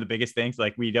probably one of the biggest things.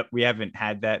 Like we haven't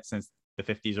had that since the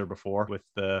 50s or before with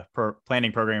the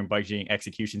planning, program, budgeting,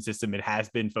 execution system. It has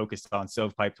been focused on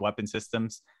stovepiped weapon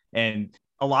systems. And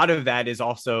a lot of that is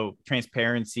also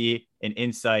transparency and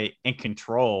insight and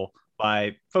control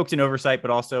by folks in oversight,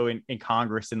 but also in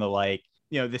Congress and the like.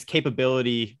 This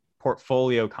capability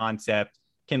portfolio concept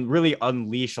can really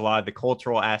unleash a lot of the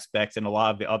cultural aspects and a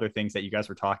lot of the other things that you guys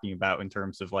were talking about in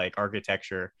terms of like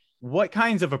architecture. What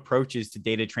kinds of approaches to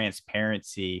data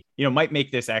transparency, might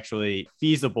make this actually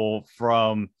feasible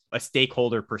from a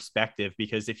stakeholder perspective?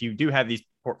 Because if you do have these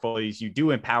portfolios, you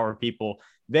do empower people,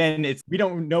 then we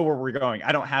don't know where we're going.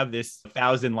 I don't have this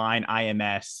 1,000-line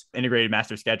IMS, integrated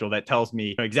master schedule, that tells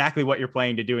me exactly what you're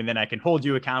planning to do. And then I can hold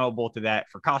you accountable to that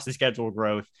for cost of schedule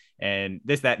growth and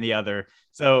this, that, and the other.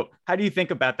 So how do you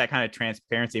think about that kind of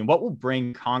transparency, and what will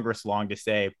bring Congress along to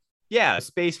say, yeah,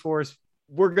 Space Force,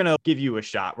 we're going to give you a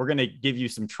shot. We're going to give you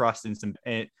some trust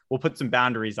and we'll put some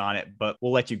boundaries on it, but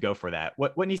we'll let you go for that.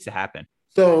 What needs to happen?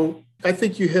 So I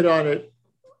think you hit on it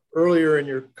earlier in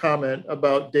your comment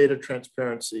about data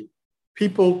transparency.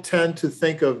 People tend to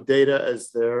think of data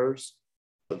as theirs.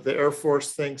 The Air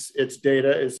Force thinks its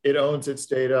data it owns its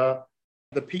data.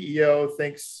 The PEO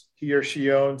thinks he or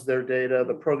she owns their data.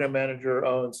 The program manager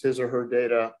owns his or her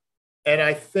data. And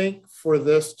I think for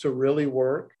this to really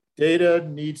work, data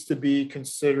needs to be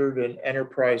considered an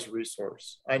enterprise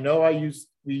resource. I know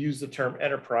we use the term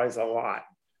enterprise a lot,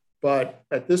 but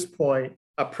at this point,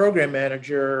 a program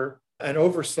manager, an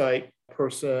oversight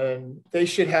person, they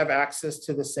should have access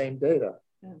to the same data.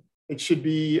 Yeah. It should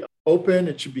be open,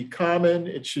 it should be common,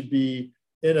 it should be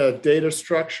in a data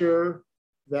structure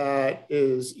that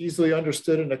is easily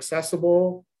understood and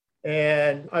accessible.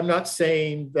 And I'm not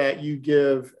saying that you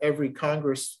give every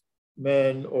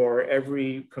congressman or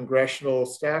every congressional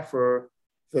staffer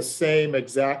the same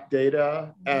exact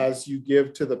data as you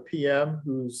give to the PM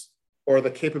or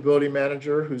the capability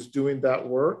manager who's doing that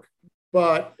work.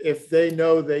 But if they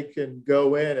know they can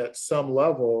go in at some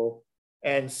level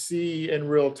and see in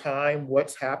real time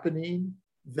what's happening,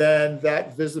 then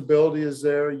that visibility is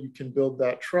there. You can build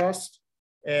that trust,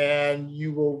 and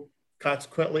you will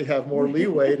consequently have more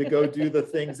leeway to go do the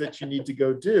things that you need to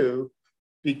go do,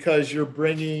 because you're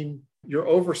bringing your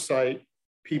oversight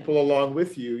people along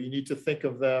with you. You need to think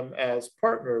of them as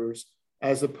partners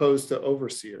as opposed to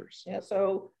overseers. Yeah,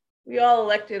 so we all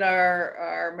elected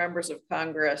our members of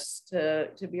Congress to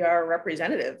be our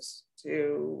representatives,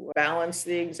 to balance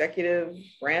the executive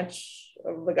branch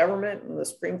of the government and the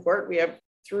Supreme Court. We have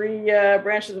three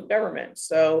branches of government.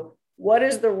 So what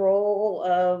is the role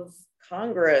of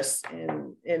Congress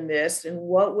in this, and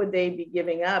what would they be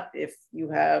giving up if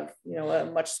you have a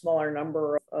much smaller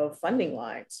number of funding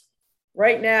lines?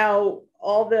 Right now,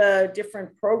 all the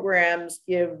different programs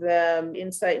give them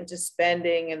insight into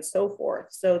spending and so forth.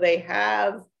 So they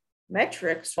have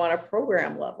metrics on a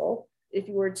program level. If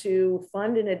you were to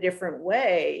fund in a different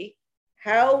way,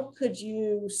 how could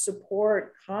you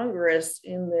support Congress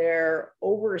in their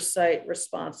oversight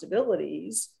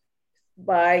responsibilities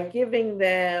by giving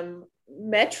them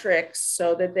metrics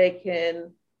so that they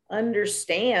can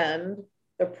understand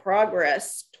the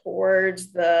progress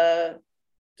towards the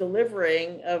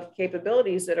delivering of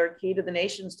capabilities that are key to the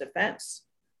nation's defense?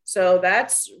 So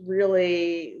that's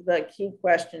really the key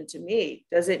question to me.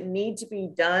 Does it need to be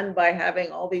done by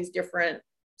having all these different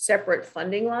separate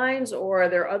funding lines, or are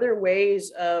there other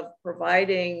ways of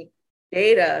providing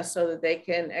data so that they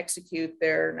can execute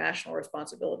their national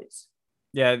responsibilities?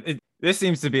 Yeah, this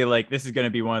seems to be like this is going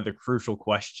to be one of the crucial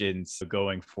questions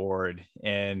going forward.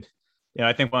 And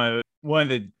I think one of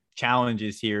the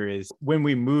challenges here is when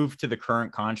we move to the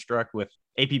current construct with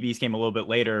APBs came a little bit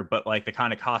later, but like the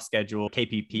kind of cost schedule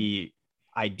KPP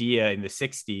idea in the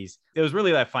 60s, it was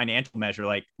really that financial measure,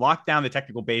 like lock down the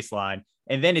technical baseline.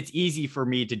 And then it's easy for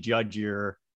me to judge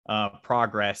your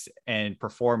progress and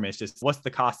performance. Just what's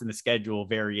the cost and the schedule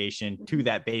variation to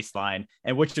that baseline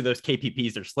and which of those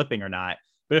KPPs are slipping or not.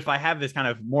 But if I have this kind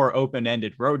of more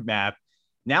open-ended roadmap,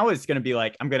 now it's going to be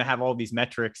like, I'm going to have all these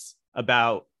metrics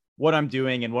about what I'm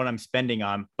doing and what I'm spending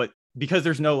on. But because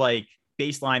there's no like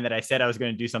baseline that I said I was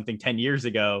going to do something 10 years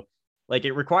ago, like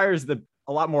it requires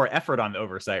a lot more effort on the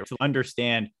oversight to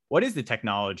understand what is the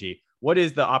technology, what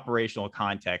is the operational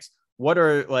context, what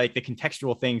are like the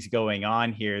contextual things going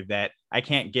on here that I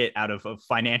can't get out of a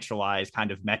financialized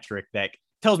kind of metric that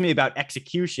tells me about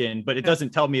execution, but it doesn't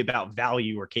tell me about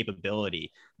value or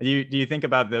capability. Do you think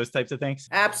about those types of things?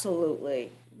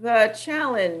 Absolutely. The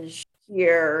challenge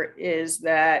here is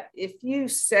that if you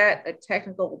set a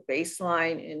technical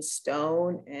baseline in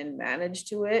stone and manage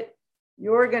to it,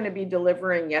 you're going to be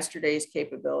delivering yesterday's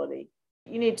capability.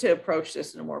 You need to approach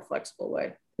this in a more flexible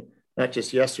way. Not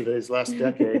just yesterday's, last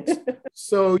decades.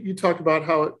 So you talked about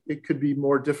how it could be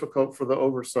more difficult for the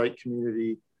oversight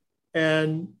community.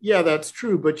 And yeah, that's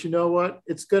true. But you know what?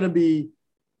 It's going to be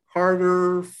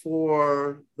harder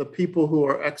for the people who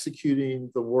are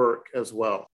executing the work as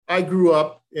well. I grew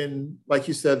up in, like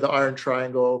you said, the iron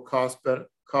triangle, cost,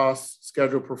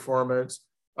 schedule, performance.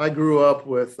 I grew up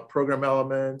with program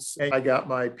elements, and I got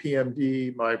my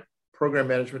PMD, my program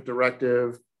management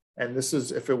directive. And this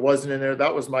is, if it wasn't in there,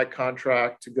 that was my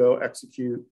contract to go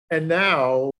execute. And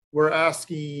now we're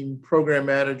asking program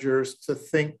managers to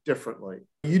think differently.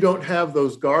 You don't have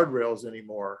those guardrails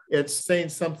anymore. It's saying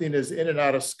something is in and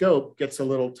out of scope gets a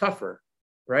little tougher,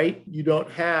 right? You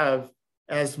don't have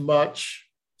as much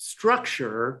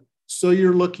structure. So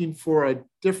you're looking for a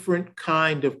different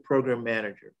kind of program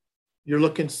manager. You're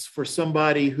looking for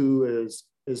somebody who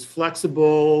is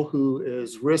flexible, who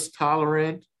is risk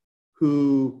tolerant,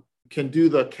 who can do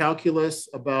the calculus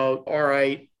about, all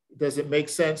right, does it make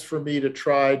sense for me to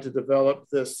try to develop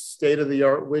this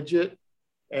state-of-the-art widget?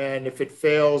 And if it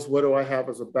fails, what do I have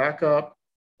as a backup?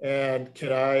 And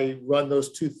can I run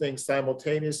those two things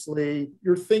simultaneously?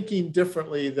 You're thinking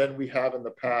differently than we have in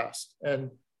the past. And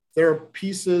there are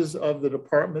pieces of the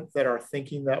department that are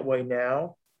thinking that way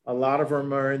now. A lot of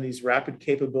them are in these rapid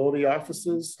capability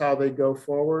offices, how they go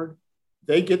forward.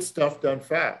 They get stuff done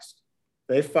fast.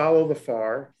 They follow the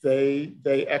FAR. They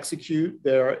execute.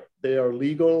 They are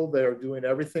legal. They are doing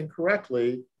everything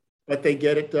correctly, but they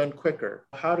get it done quicker.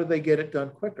 How do they get it done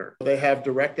quicker? They have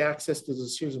direct access to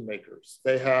decision makers.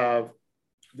 They have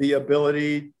the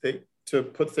ability to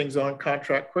put things on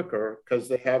contract quicker because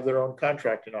they have their own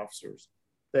contracting officers.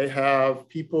 They have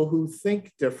people who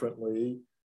think differently,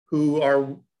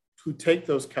 who take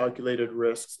those calculated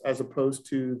risks, as opposed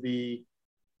to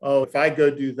if I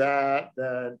go do that,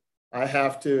 then I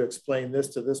have to explain this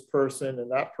to this person,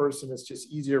 and that person, is just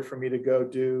easier for me to go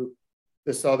do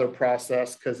this other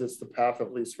process because it's the path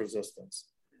of least resistance.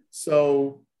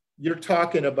 So you're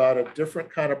talking about a different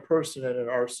kind of person in an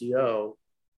RCO.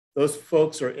 Those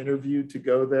folks are interviewed to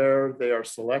go there. They are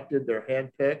selected. They're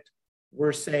handpicked.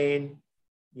 We're saying,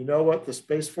 you know what? The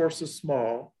Space Force is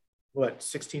small.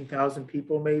 16,000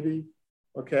 people maybe?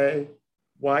 Okay.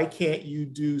 Why can't you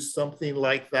do something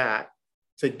like that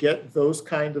to get those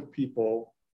kind of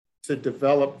people to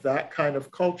develop that kind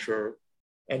of culture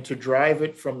and to drive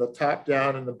it from the top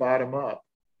down and the bottom up?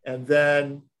 And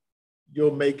then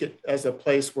you'll make it as a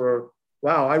place where,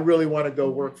 wow, I really want to go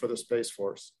work for the Space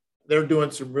Force. They're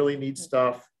doing some really neat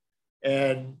stuff.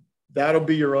 And that'll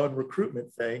be your own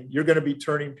recruitment thing. You're going to be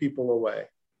turning people away.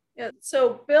 Yeah.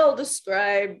 So Bill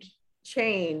described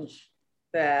change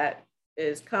that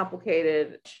is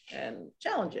complicated and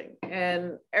challenging.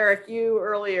 And Eric, you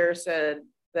earlier said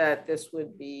that this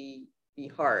would be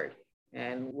hard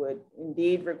and would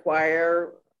indeed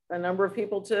require a number of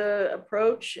people to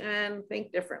approach and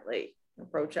think differently,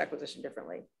 approach acquisition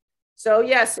differently. So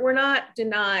yes, we're not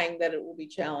denying that it will be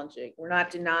challenging. We're not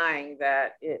denying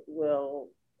that it will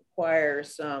require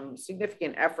some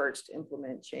significant efforts to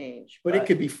implement change. But it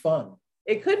could be fun.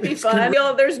 It could be fun.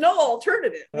 There's no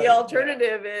alternative. The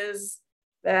alternative is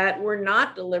that we're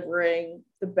not delivering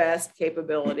the best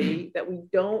capability, that we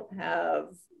don't have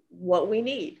what we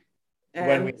need.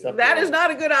 When we And that is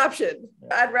not a good option.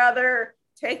 Yeah. I'd rather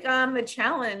take on the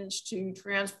challenge to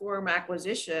transform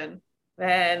acquisition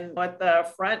than let the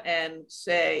front end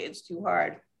say it's too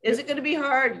hard. Is it going to be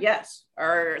hard? Yes.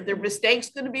 Are there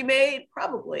mistakes going to be made?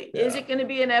 Probably. Yeah. Is it going to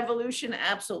be an evolution?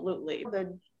 Absolutely.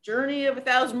 The journey of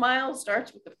 1,000 miles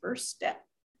starts with the first step,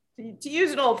 to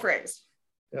use an old phrase.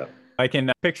 Yeah. I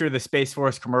can picture the Space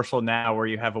Force commercial now where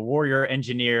you have a warrior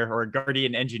engineer or a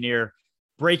guardian engineer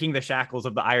breaking the shackles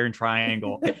of the Iron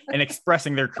Triangle and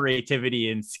expressing their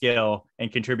creativity and skill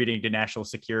and contributing to national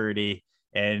security,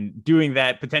 and doing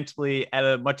that potentially at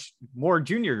a much more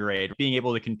junior grade, being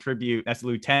able to contribute as a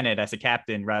lieutenant, as a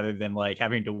captain, rather than like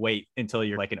having to wait until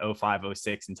you're like an 05,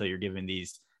 06 until you're given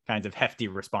these kinds of hefty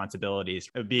responsibilities.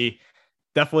 It would be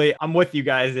definitely, I'm with you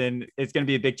guys, and it's going to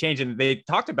be a big change. And they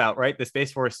talked about, right, the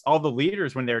Space Force, all the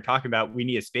leaders, when they were talking about we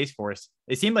need a Space Force,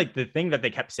 it seemed like the thing that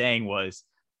they kept saying was,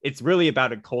 it's really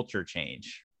about a culture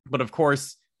change. But of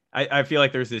course, I feel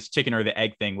like there's this chicken or the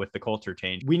egg thing with the culture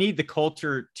change. We need the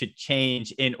culture to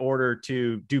change in order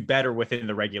to do better within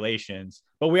the regulations,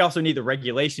 but we also need the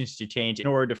regulations to change in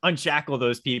order to unshackle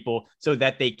those people so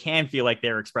that they can feel like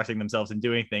they're expressing themselves and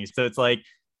doing things. So it's like,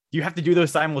 do you have to do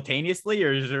those simultaneously,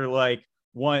 or is there like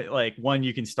one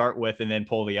you can start with and then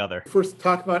pull the other? First,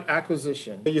 talk about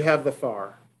acquisition. You have the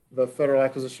FAR, the Federal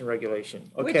Acquisition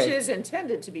Regulation, Which is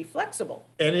intended to be flexible.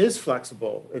 And is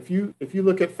flexible. If you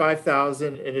look at 5,000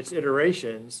 and its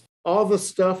iterations, all the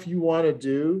stuff you want to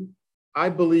do, I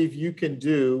believe you can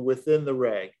do within the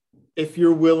reg. If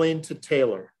you're willing to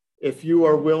tailor, if you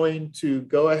are willing to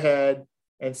go ahead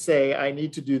and say, I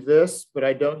need to do this, but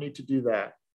I don't need to do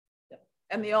that.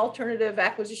 And the alternative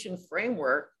acquisition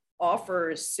framework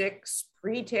offers 6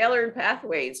 pre-tailored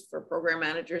pathways for program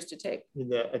managers to take. In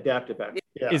the adaptive act.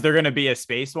 Yeah. Is there going to be a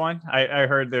space one? I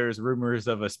heard there's rumors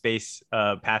of a space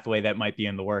pathway that might be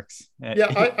in the works.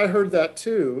 Yeah, I heard that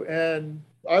too. And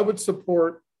I would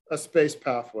support a space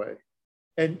pathway.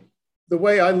 And the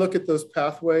way I look at those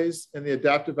pathways in the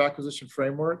adaptive acquisition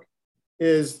framework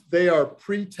is they are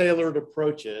pre-tailored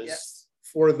approaches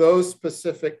for those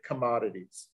specific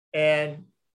commodities. And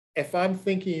if I'm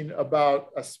thinking about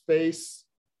a space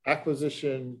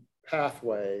acquisition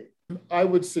pathway, I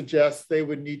would suggest they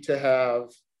would need to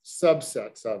have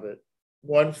subsets of it.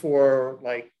 One for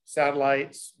like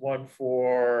satellites, one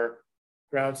for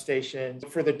ground stations,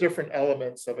 for the different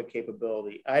elements of a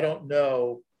capability. I don't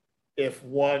know if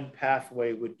one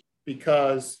pathway would,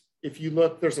 because if you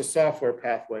look, there's a software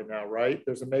pathway now, right?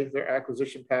 There's a major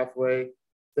acquisition pathway.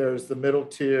 There's the middle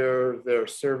tier,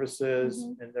 there's services,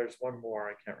 and there's one more,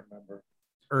 I can't remember.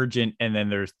 Urgent, and then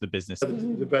there's the business.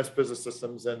 The best business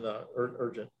systems and the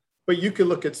urgent. But you could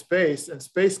look at space, and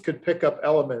space could pick up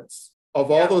elements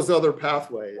of all those other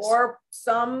pathways. Or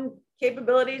some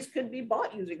capabilities could be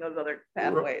bought using those other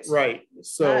pathways. Right.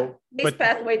 So this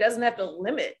pathway doesn't have to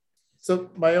limit. So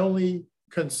my only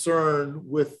concern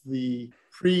with the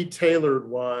pre-tailored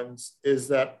ones is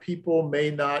that people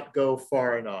may not go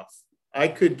far enough. I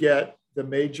could get the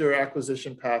major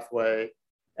acquisition pathway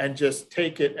and just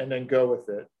take it and then go with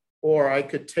it. Or I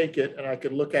could take it and I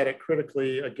could look at it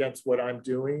critically against what I'm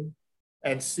doing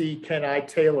and see, can I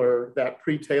tailor that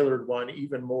pre-tailored one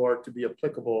even more to be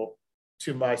applicable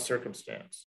to my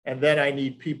circumstance? And then I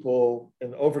need people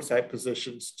in oversight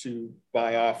positions to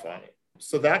buy off on it.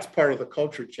 So that's part of the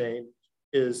culture change,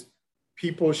 is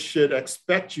people should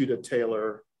expect you to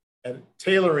tailor, and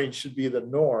tailoring should be the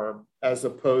norm as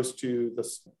opposed to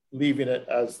leaving it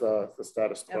as the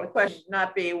status quo. And the question should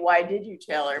not be, why did you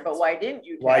tailor, but why didn't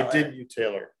you tailor? Why didn't you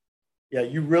tailor? Yeah,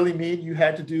 you really mean you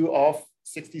had to do all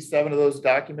 67 of those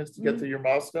documents to get to your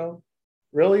milestone?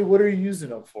 Really? What are you using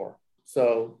them for?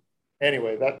 So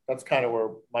anyway, that's kind of where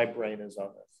my brain is on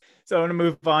this. So I want to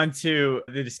move on to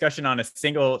the discussion on a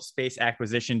single space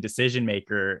acquisition decision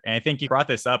maker. And I think you brought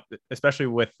this up, especially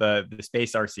with the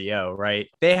space RCO, right?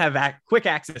 They have quick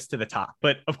access to the top.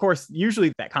 But of course,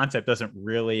 usually that concept doesn't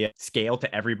really scale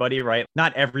to everybody, right?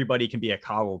 Not everybody can be a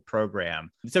coddled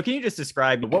program. So can you just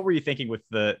describe, what were you thinking with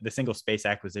the single space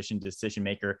acquisition decision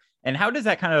maker? And how does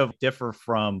that kind of differ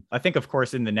from, I think, of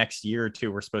course, in the next year or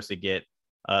two, we're supposed to get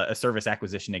a service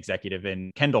acquisition executive,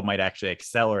 and Kendall might actually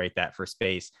accelerate that for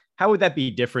space. How would that be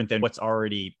different than what's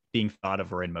already being thought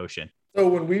of or in motion? So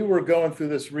when we were going through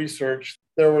this research,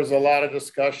 there was a lot of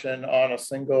discussion on a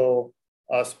single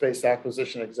space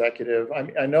acquisition executive.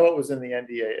 I know it was in the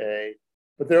NDAA,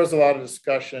 but there was a lot of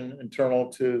discussion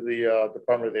internal to the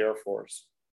Department of the Air Force.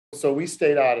 So we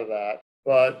stayed out of that.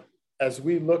 But as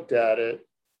we looked at it,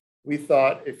 we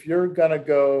thought, if you're going to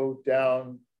go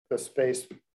down the Space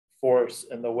Force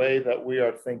in the way that we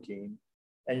are thinking,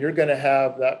 And you're going to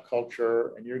have that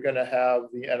culture, and you're going to have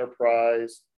the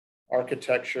enterprise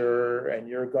architecture, and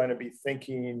you're going to be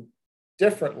thinking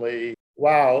differently.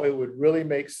 Wow, it would really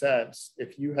make sense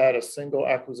if you had a single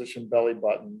acquisition belly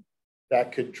button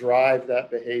that could drive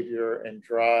that behavior and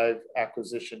drive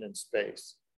acquisition in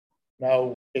space.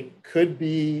 Now, it could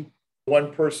be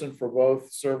one person for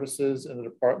both services in the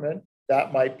department.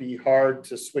 That might be hard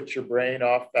to switch your brain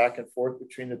off back and forth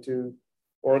between the two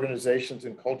organizations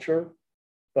and culture.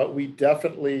 But we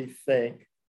definitely think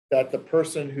that the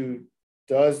person who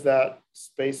does that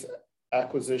space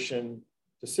acquisition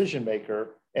decision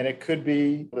maker, and it could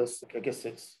be this, I guess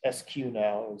it's SQ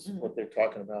now is what they're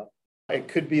talking about. It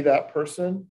could be that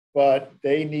person, but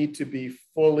they need to be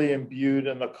fully imbued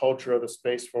in the culture of the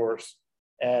Space Force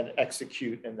and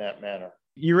execute in that manner.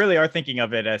 You really are thinking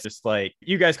of it as just like,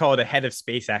 you guys call it a head of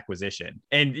space acquisition.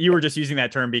 And you were just using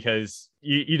that term because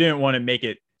you didn't want to make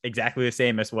it exactly the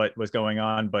same as what was going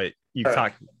on, but you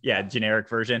talked, generic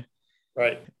version.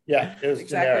 Right. Yeah, it was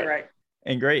exactly generic. Right.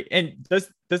 And great. And does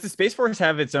the Space Force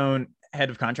have its own head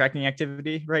of contracting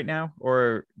activity right now?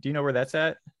 Or do you know where that's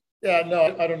at? Yeah,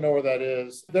 no, I don't know where that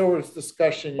is. There was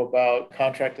discussion about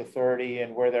contract authority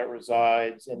and where that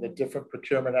resides and the different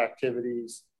procurement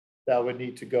activities that would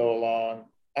need to go along.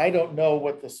 I don't know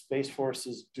what the Space Force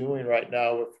is doing right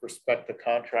now with respect to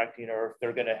contracting, or if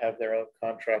they're going to have their own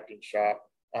contracting shop.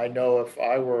 I know if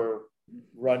I were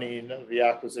running the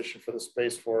acquisition for the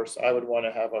Space Force, I would want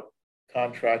to have a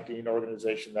contracting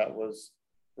organization that was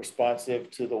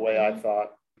responsive to the way I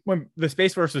thought. When the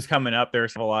Space Force was coming up,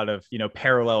 there's a lot of,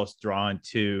 parallels drawn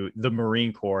to the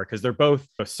Marine Corps because they're both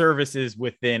services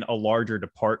within a larger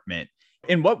department.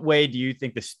 In what way do you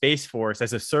think the Space Force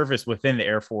as a service within the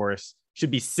Air Force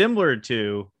should be similar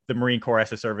to the Marine Corps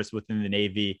as a service within the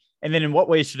Navy? And then in what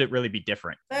ways should it really be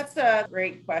different? That's a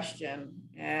great question.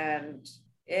 And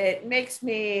it makes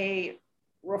me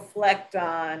reflect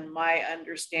on my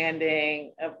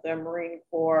understanding of the Marine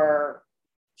Corps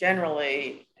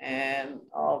generally and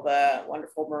all the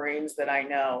wonderful Marines that I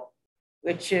know,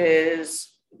 which is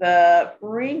the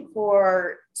Marine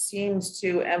Corps seems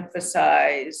to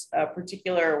emphasize a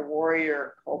particular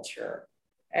warrior culture.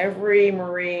 Every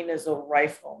Marine is a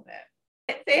rifleman.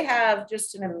 They have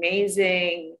just an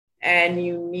amazing and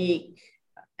unique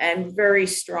and very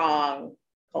strong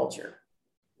culture.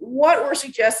 What we're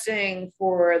suggesting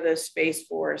for the Space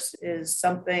Force is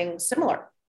something similar.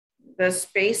 The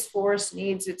Space Force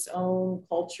needs its own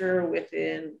culture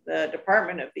within the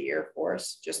Department of the Air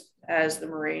Force, just as the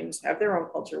Marines have their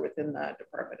own culture within the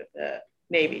Department of the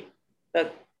Navy.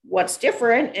 But what's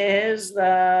different is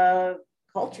the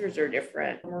cultures are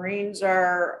different. Marines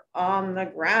are on the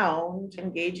ground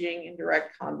engaging in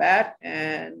direct combat,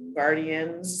 and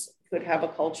Guardians could have a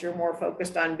culture more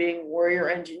focused on being warrior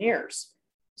engineers.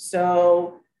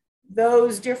 So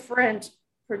those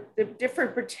the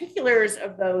different particulars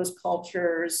of those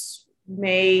cultures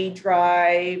may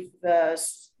drive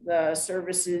the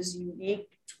service's unique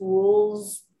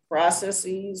tools,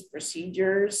 processes,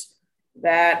 procedures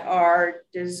that are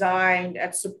designed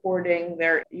at supporting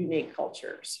their unique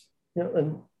cultures.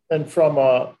 And from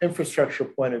an infrastructure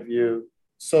point of view,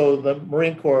 so the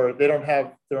Marine Corps, they don't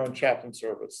have their own chaplain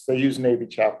service. They use Navy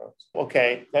chaplains.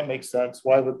 Okay, that makes sense.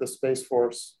 Why would the Space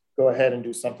Force go ahead and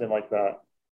do something like that?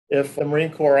 If the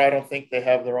Marine Corps, I don't think they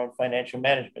have their own financial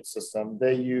management system.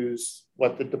 They use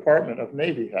what the Department of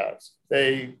Navy has.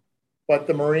 But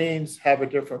the Marines have a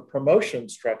different promotion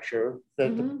structure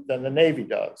than the Navy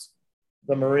does.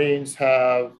 The Marines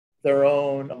have their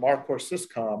own MarCorps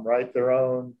Syscom, right? Their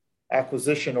own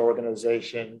acquisition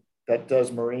organization that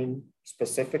does Marine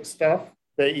specific stuff.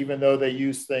 Even though they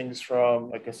use things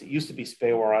from, I guess it used to be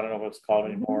SPAWAR, I don't know what it's called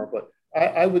anymore, but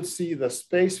I would see the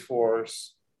Space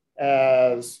Force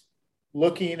as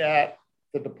looking at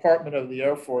the Department of the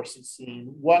Air Force and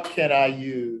seeing what can I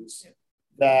use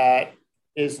that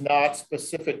is not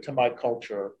specific to my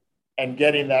culture, and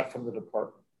getting that from the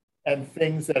department, and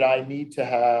things that I need to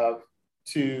have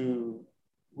to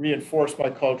reinforce my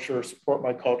culture, support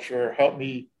my culture, help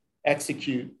me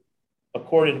execute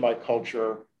according to my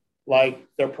culture, like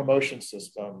their promotion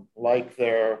system, like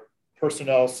their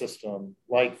personnel system,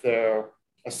 like their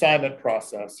assignment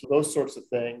process, those sorts of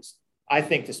things. I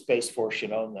think the Space Force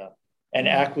should own them. And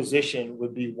acquisition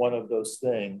would be one of those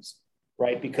things,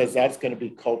 right? Because that's going to be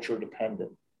culture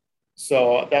dependent.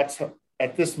 So that's,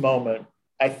 at this moment,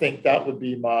 I think that would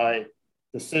be my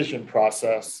decision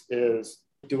process is,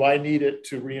 do I need it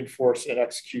to reinforce and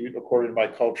execute according to my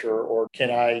culture, or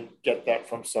can I get that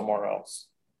from somewhere else?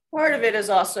 Part of it is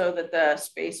also that the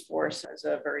Space Force is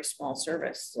a very small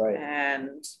service. Right.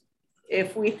 And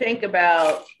if we think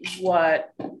about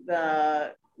what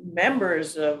the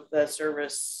members of the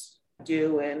service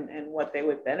do and what they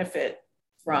would benefit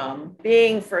from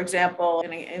being, for example,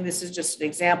 and this is just an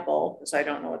example because I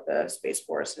don't know what the Space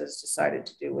Force has decided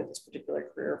to do with this particular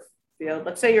career field.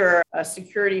 Let's say you're a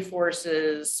security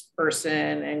forces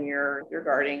person and you're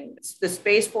guarding. The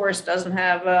Space Force doesn't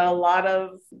have a lot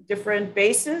of different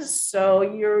bases, so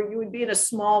you would be in a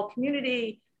small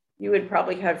community. You would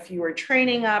probably have fewer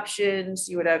training options.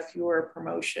 You would have fewer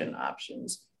promotion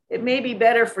options. It may be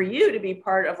better for you to be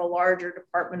part of a larger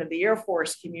Department of the Air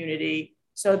Force community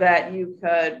so that you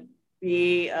could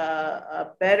be a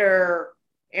better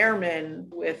airman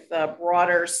with a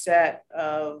broader set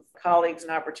of colleagues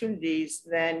and opportunities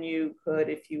than you could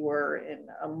if you were in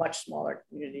a much smaller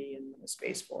community in the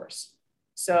Space Force.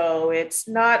 So it's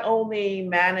not only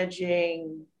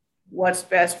managing what's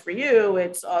best for you,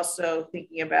 it's also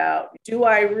thinking about, do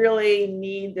I really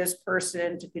need this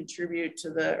person to contribute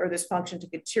to or this function to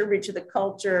contribute to the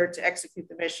culture, to execute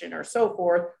the mission or so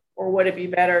forth? Or would it be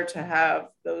better to have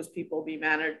those people be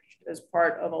managed as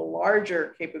part of a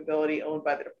larger capability owned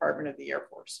by the Department of the Air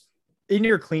Force? In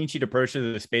your clean sheet approach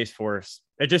to the Space Force,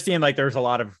 it just seemed like there's a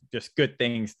lot of just good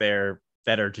things there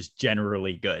that are just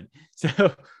generally good.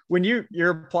 So when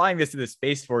you're applying this to the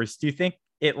Space Force, do you think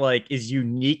it is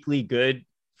uniquely good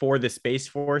for the Space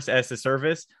Force as a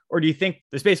service? Or do you think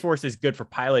the Space Force is good for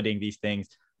piloting these things,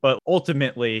 but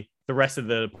ultimately the rest of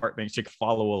the department should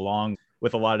follow along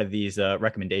with a lot of these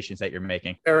recommendations that you're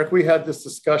making? Eric, we had this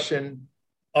discussion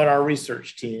on our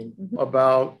research team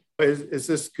about, is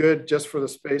this good just for the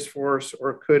Space Force,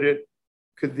 or could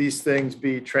these things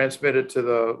be transmitted to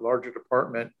the larger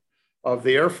department of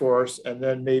the Air Force and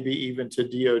then maybe even to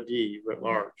DOD writ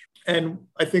large? And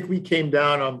I think we came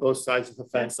down on both sides of the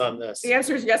fence on this. The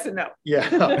answer is yes and no. Yeah,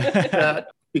 that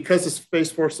because the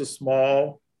Space Force is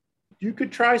small, you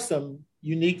could try some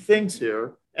unique things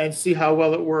here and see how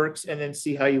well it works, and then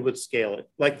see how you would scale it.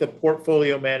 Like the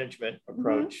portfolio management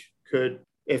approach could,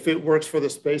 if it works for the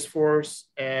Space Force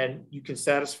and you can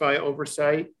satisfy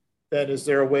oversight, then is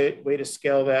there a way to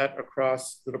scale that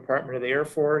across the Department of the Air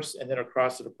Force and then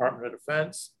across the Department of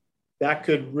Defense? That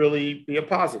could really be a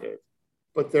positive.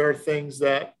 But there are things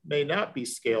that may not be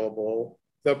scalable.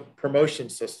 The promotion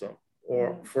system,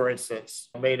 or for instance,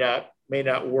 may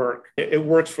not work. It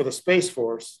works for the Space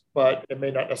Force, but it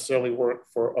may not necessarily work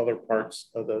for other parts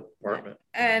of the department.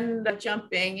 And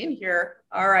jumping in here,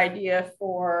 our idea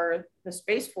for the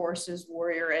Space Force is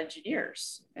warrior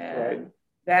engineers. And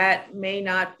that may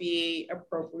not be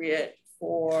appropriate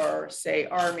for, say,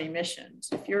 Army missions.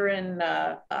 If you're in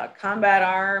combat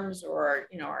arms or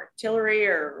artillery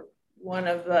or one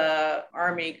of the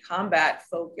Army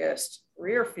combat-focused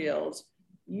career fields,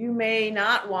 you may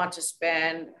not want to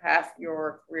spend half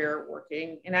your career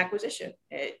working in acquisition.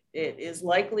 It is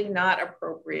likely not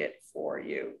appropriate for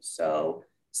you. So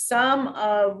some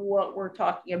of what we're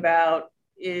talking about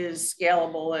is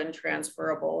scalable and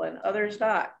transferable, and others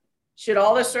not. Should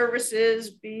all the services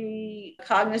be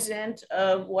cognizant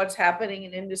of what's happening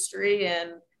in industry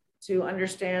and to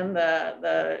understand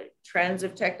the trends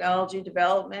of technology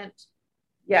development?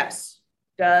 Yes.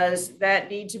 Does that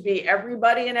need to be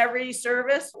everybody in every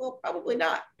service? Well, probably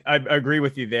not. I agree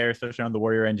with you there, especially on the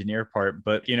warrior engineer part.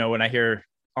 But, when I hear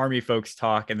Army folks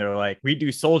talk and they're like, we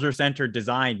do soldier-centered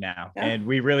design now, and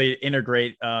we really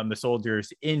integrate the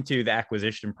soldiers into the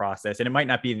acquisition process. And it might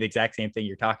not be the exact same thing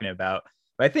you're talking about,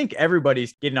 but I think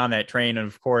everybody's getting on that train. And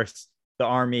of course, the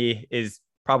Army is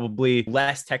probably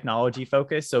less technology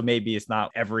focused. So maybe it's not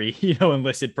every,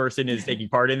 enlisted person is taking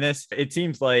part in this. It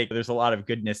seems like there's a lot of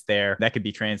goodness there that could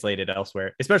be translated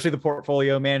elsewhere, especially the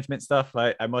portfolio management stuff,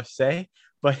 I must say.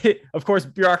 But of course,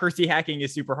 bureaucracy hacking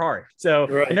is super hard.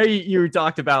 So I know you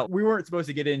talked about, we weren't supposed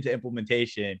to get into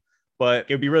implementation, but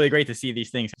it would be really great to see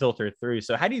these things filter through.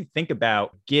 So how do you think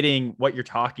about getting what you're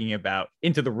talking about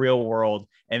into the real world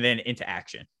and then into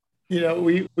action?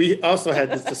 We also had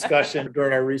this discussion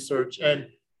during our research, and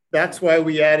that's why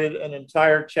we added an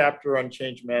entire chapter on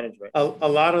change management. A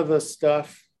lot of the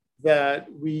stuff that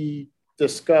we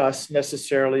discussed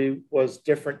necessarily was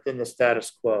different than the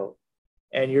status quo.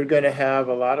 And you're going to have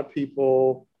a lot of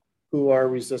people who are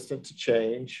resistant to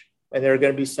change, and there are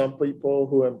going to be some people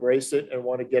who embrace it and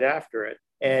want to get after it.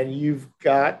 And you've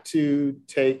got to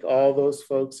take all those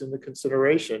folks into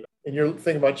consideration. And you're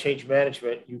thinking about change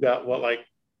management, you got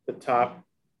the top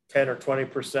 10 or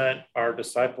 20% are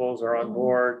disciples are on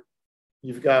board.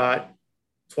 You've got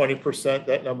 20%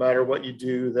 that no matter what you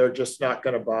do, they're just not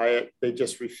going to buy it. They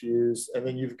just refuse. And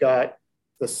then you've got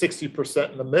the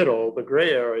 60% in the middle, the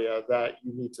gray area that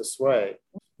you need to sway.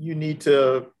 You need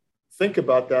to think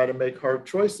about that and make hard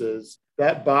choices,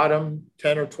 that bottom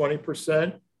 10 or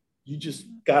 20%, you just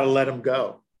got to let them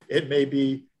go. It may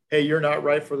be, hey, you're not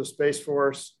right for the Space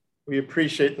Force. We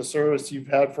appreciate the service you've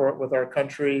had for it with our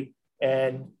country,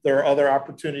 and there are other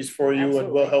opportunities for you. Absolutely.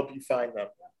 And we'll help you find them,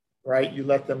 right? You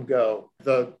let them go.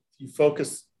 You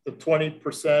focus the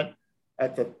 20%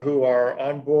 who are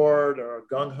on board or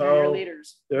gung-ho. They're your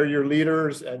leaders. They're your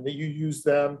leaders, and you use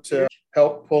them to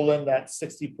help pull in that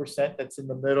 60% that's in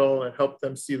the middle and help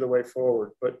them see the way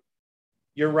forward. But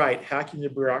you're right, hacking the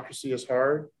bureaucracy is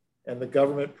hard, and the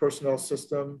government personnel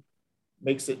system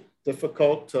makes it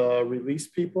difficult to release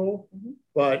people,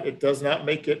 but it does not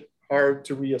make it hard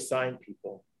to reassign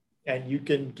people. And you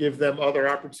can give them other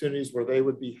opportunities where they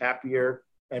would be happier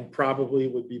and probably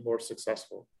would be more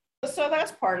successful. So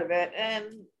that's part of it. And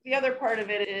the other part of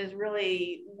it is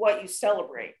really what you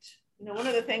celebrate. One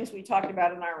of the things we talked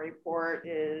about in our report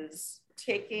is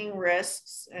taking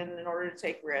risks. And in order to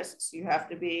take risks, you have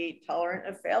to be tolerant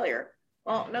of failure.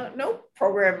 Well, no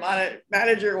program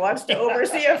manager wants to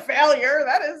oversee a failure.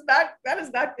 That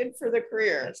is not good for the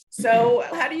career. So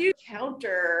how do you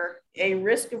counter a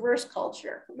risk-averse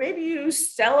culture? Maybe you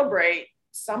celebrate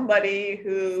somebody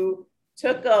who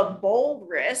took a bold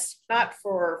risk, not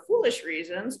for foolish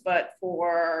reasons, but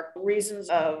for reasons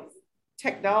of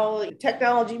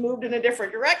technology moved in a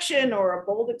different direction, or a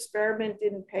bold experiment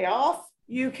didn't pay off.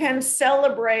 You can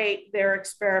celebrate their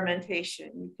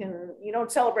experimentation. You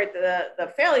don't celebrate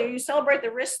the failure, you celebrate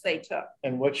the risk they took.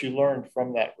 And what you learned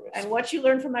from that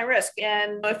risk.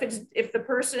 And if the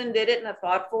person did it in a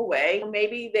thoughtful way,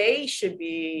 maybe they should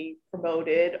be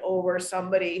promoted over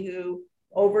somebody who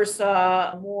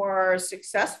oversaw a more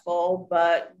successful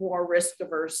but more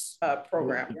risk-averse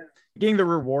program. Getting the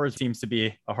rewards seems to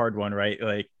be a hard one, right?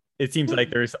 Like, it seems like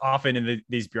there's often in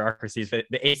these bureaucracies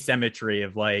the asymmetry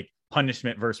of like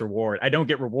punishment versus reward. I don't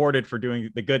get rewarded for doing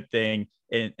the good thing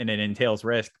and it entails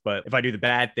risk, but if I do the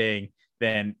bad thing,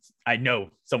 then I know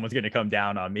someone's going to come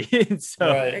down on me. So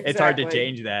right. It's hard to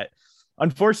change that.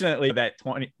 Unfortunately,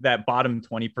 that bottom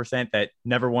 20% that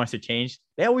never wants to change,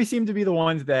 they always seem to be the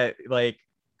ones that like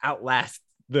outlast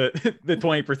the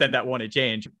 20% that want to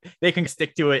change. They can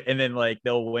stick to it and then like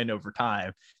they'll win over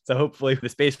time. So hopefully the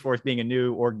Space Force, being a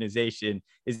new organization,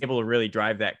 is able to really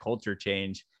drive that culture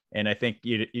change. And I think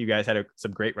you guys had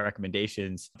some great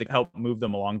recommendations to help move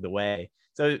them along the way.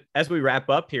 So as we wrap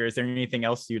up here, is there anything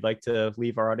else you'd like to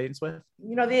leave our audience with?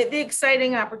 The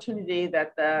exciting opportunity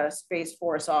that the Space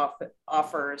Force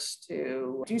offers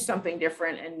to do something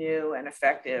different and new and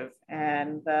effective,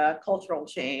 and the cultural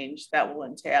change that will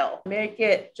entail. Make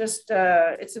it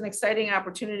it's an exciting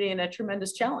opportunity and a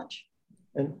tremendous challenge.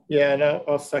 And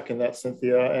I'll second that,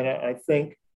 Cynthia. And I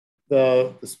think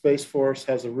the Space Force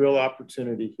has a real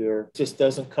opportunity here. It just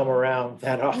doesn't come around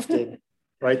that often.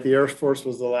 Right, the Air Force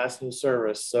was the last new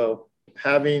service. So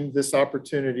having this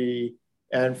opportunity,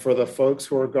 and for the folks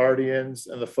who are guardians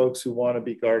and the folks who want to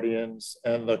be guardians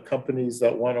and the companies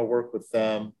that want to work with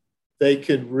them, they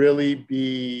could really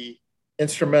be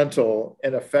instrumental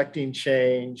in affecting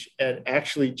change and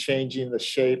actually changing the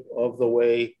shape of the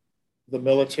way the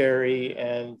military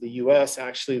and the US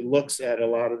actually looks at a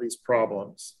lot of these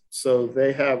problems. So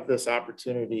they have this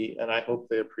opportunity, and I hope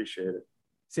they appreciate it.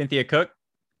 Cynthia Cook,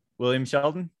 William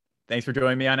Sheldon, thanks for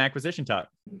joining me on Acquisition Talk.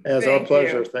 It's our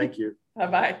pleasure. Thank you.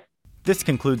 Bye-bye. This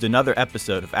concludes another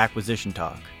episode of Acquisition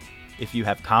Talk. If you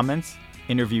have comments,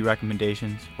 interview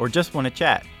recommendations, or just want to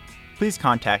chat, please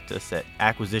contact us at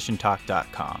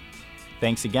acquisitiontalk.com.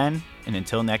 Thanks again, and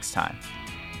until next time.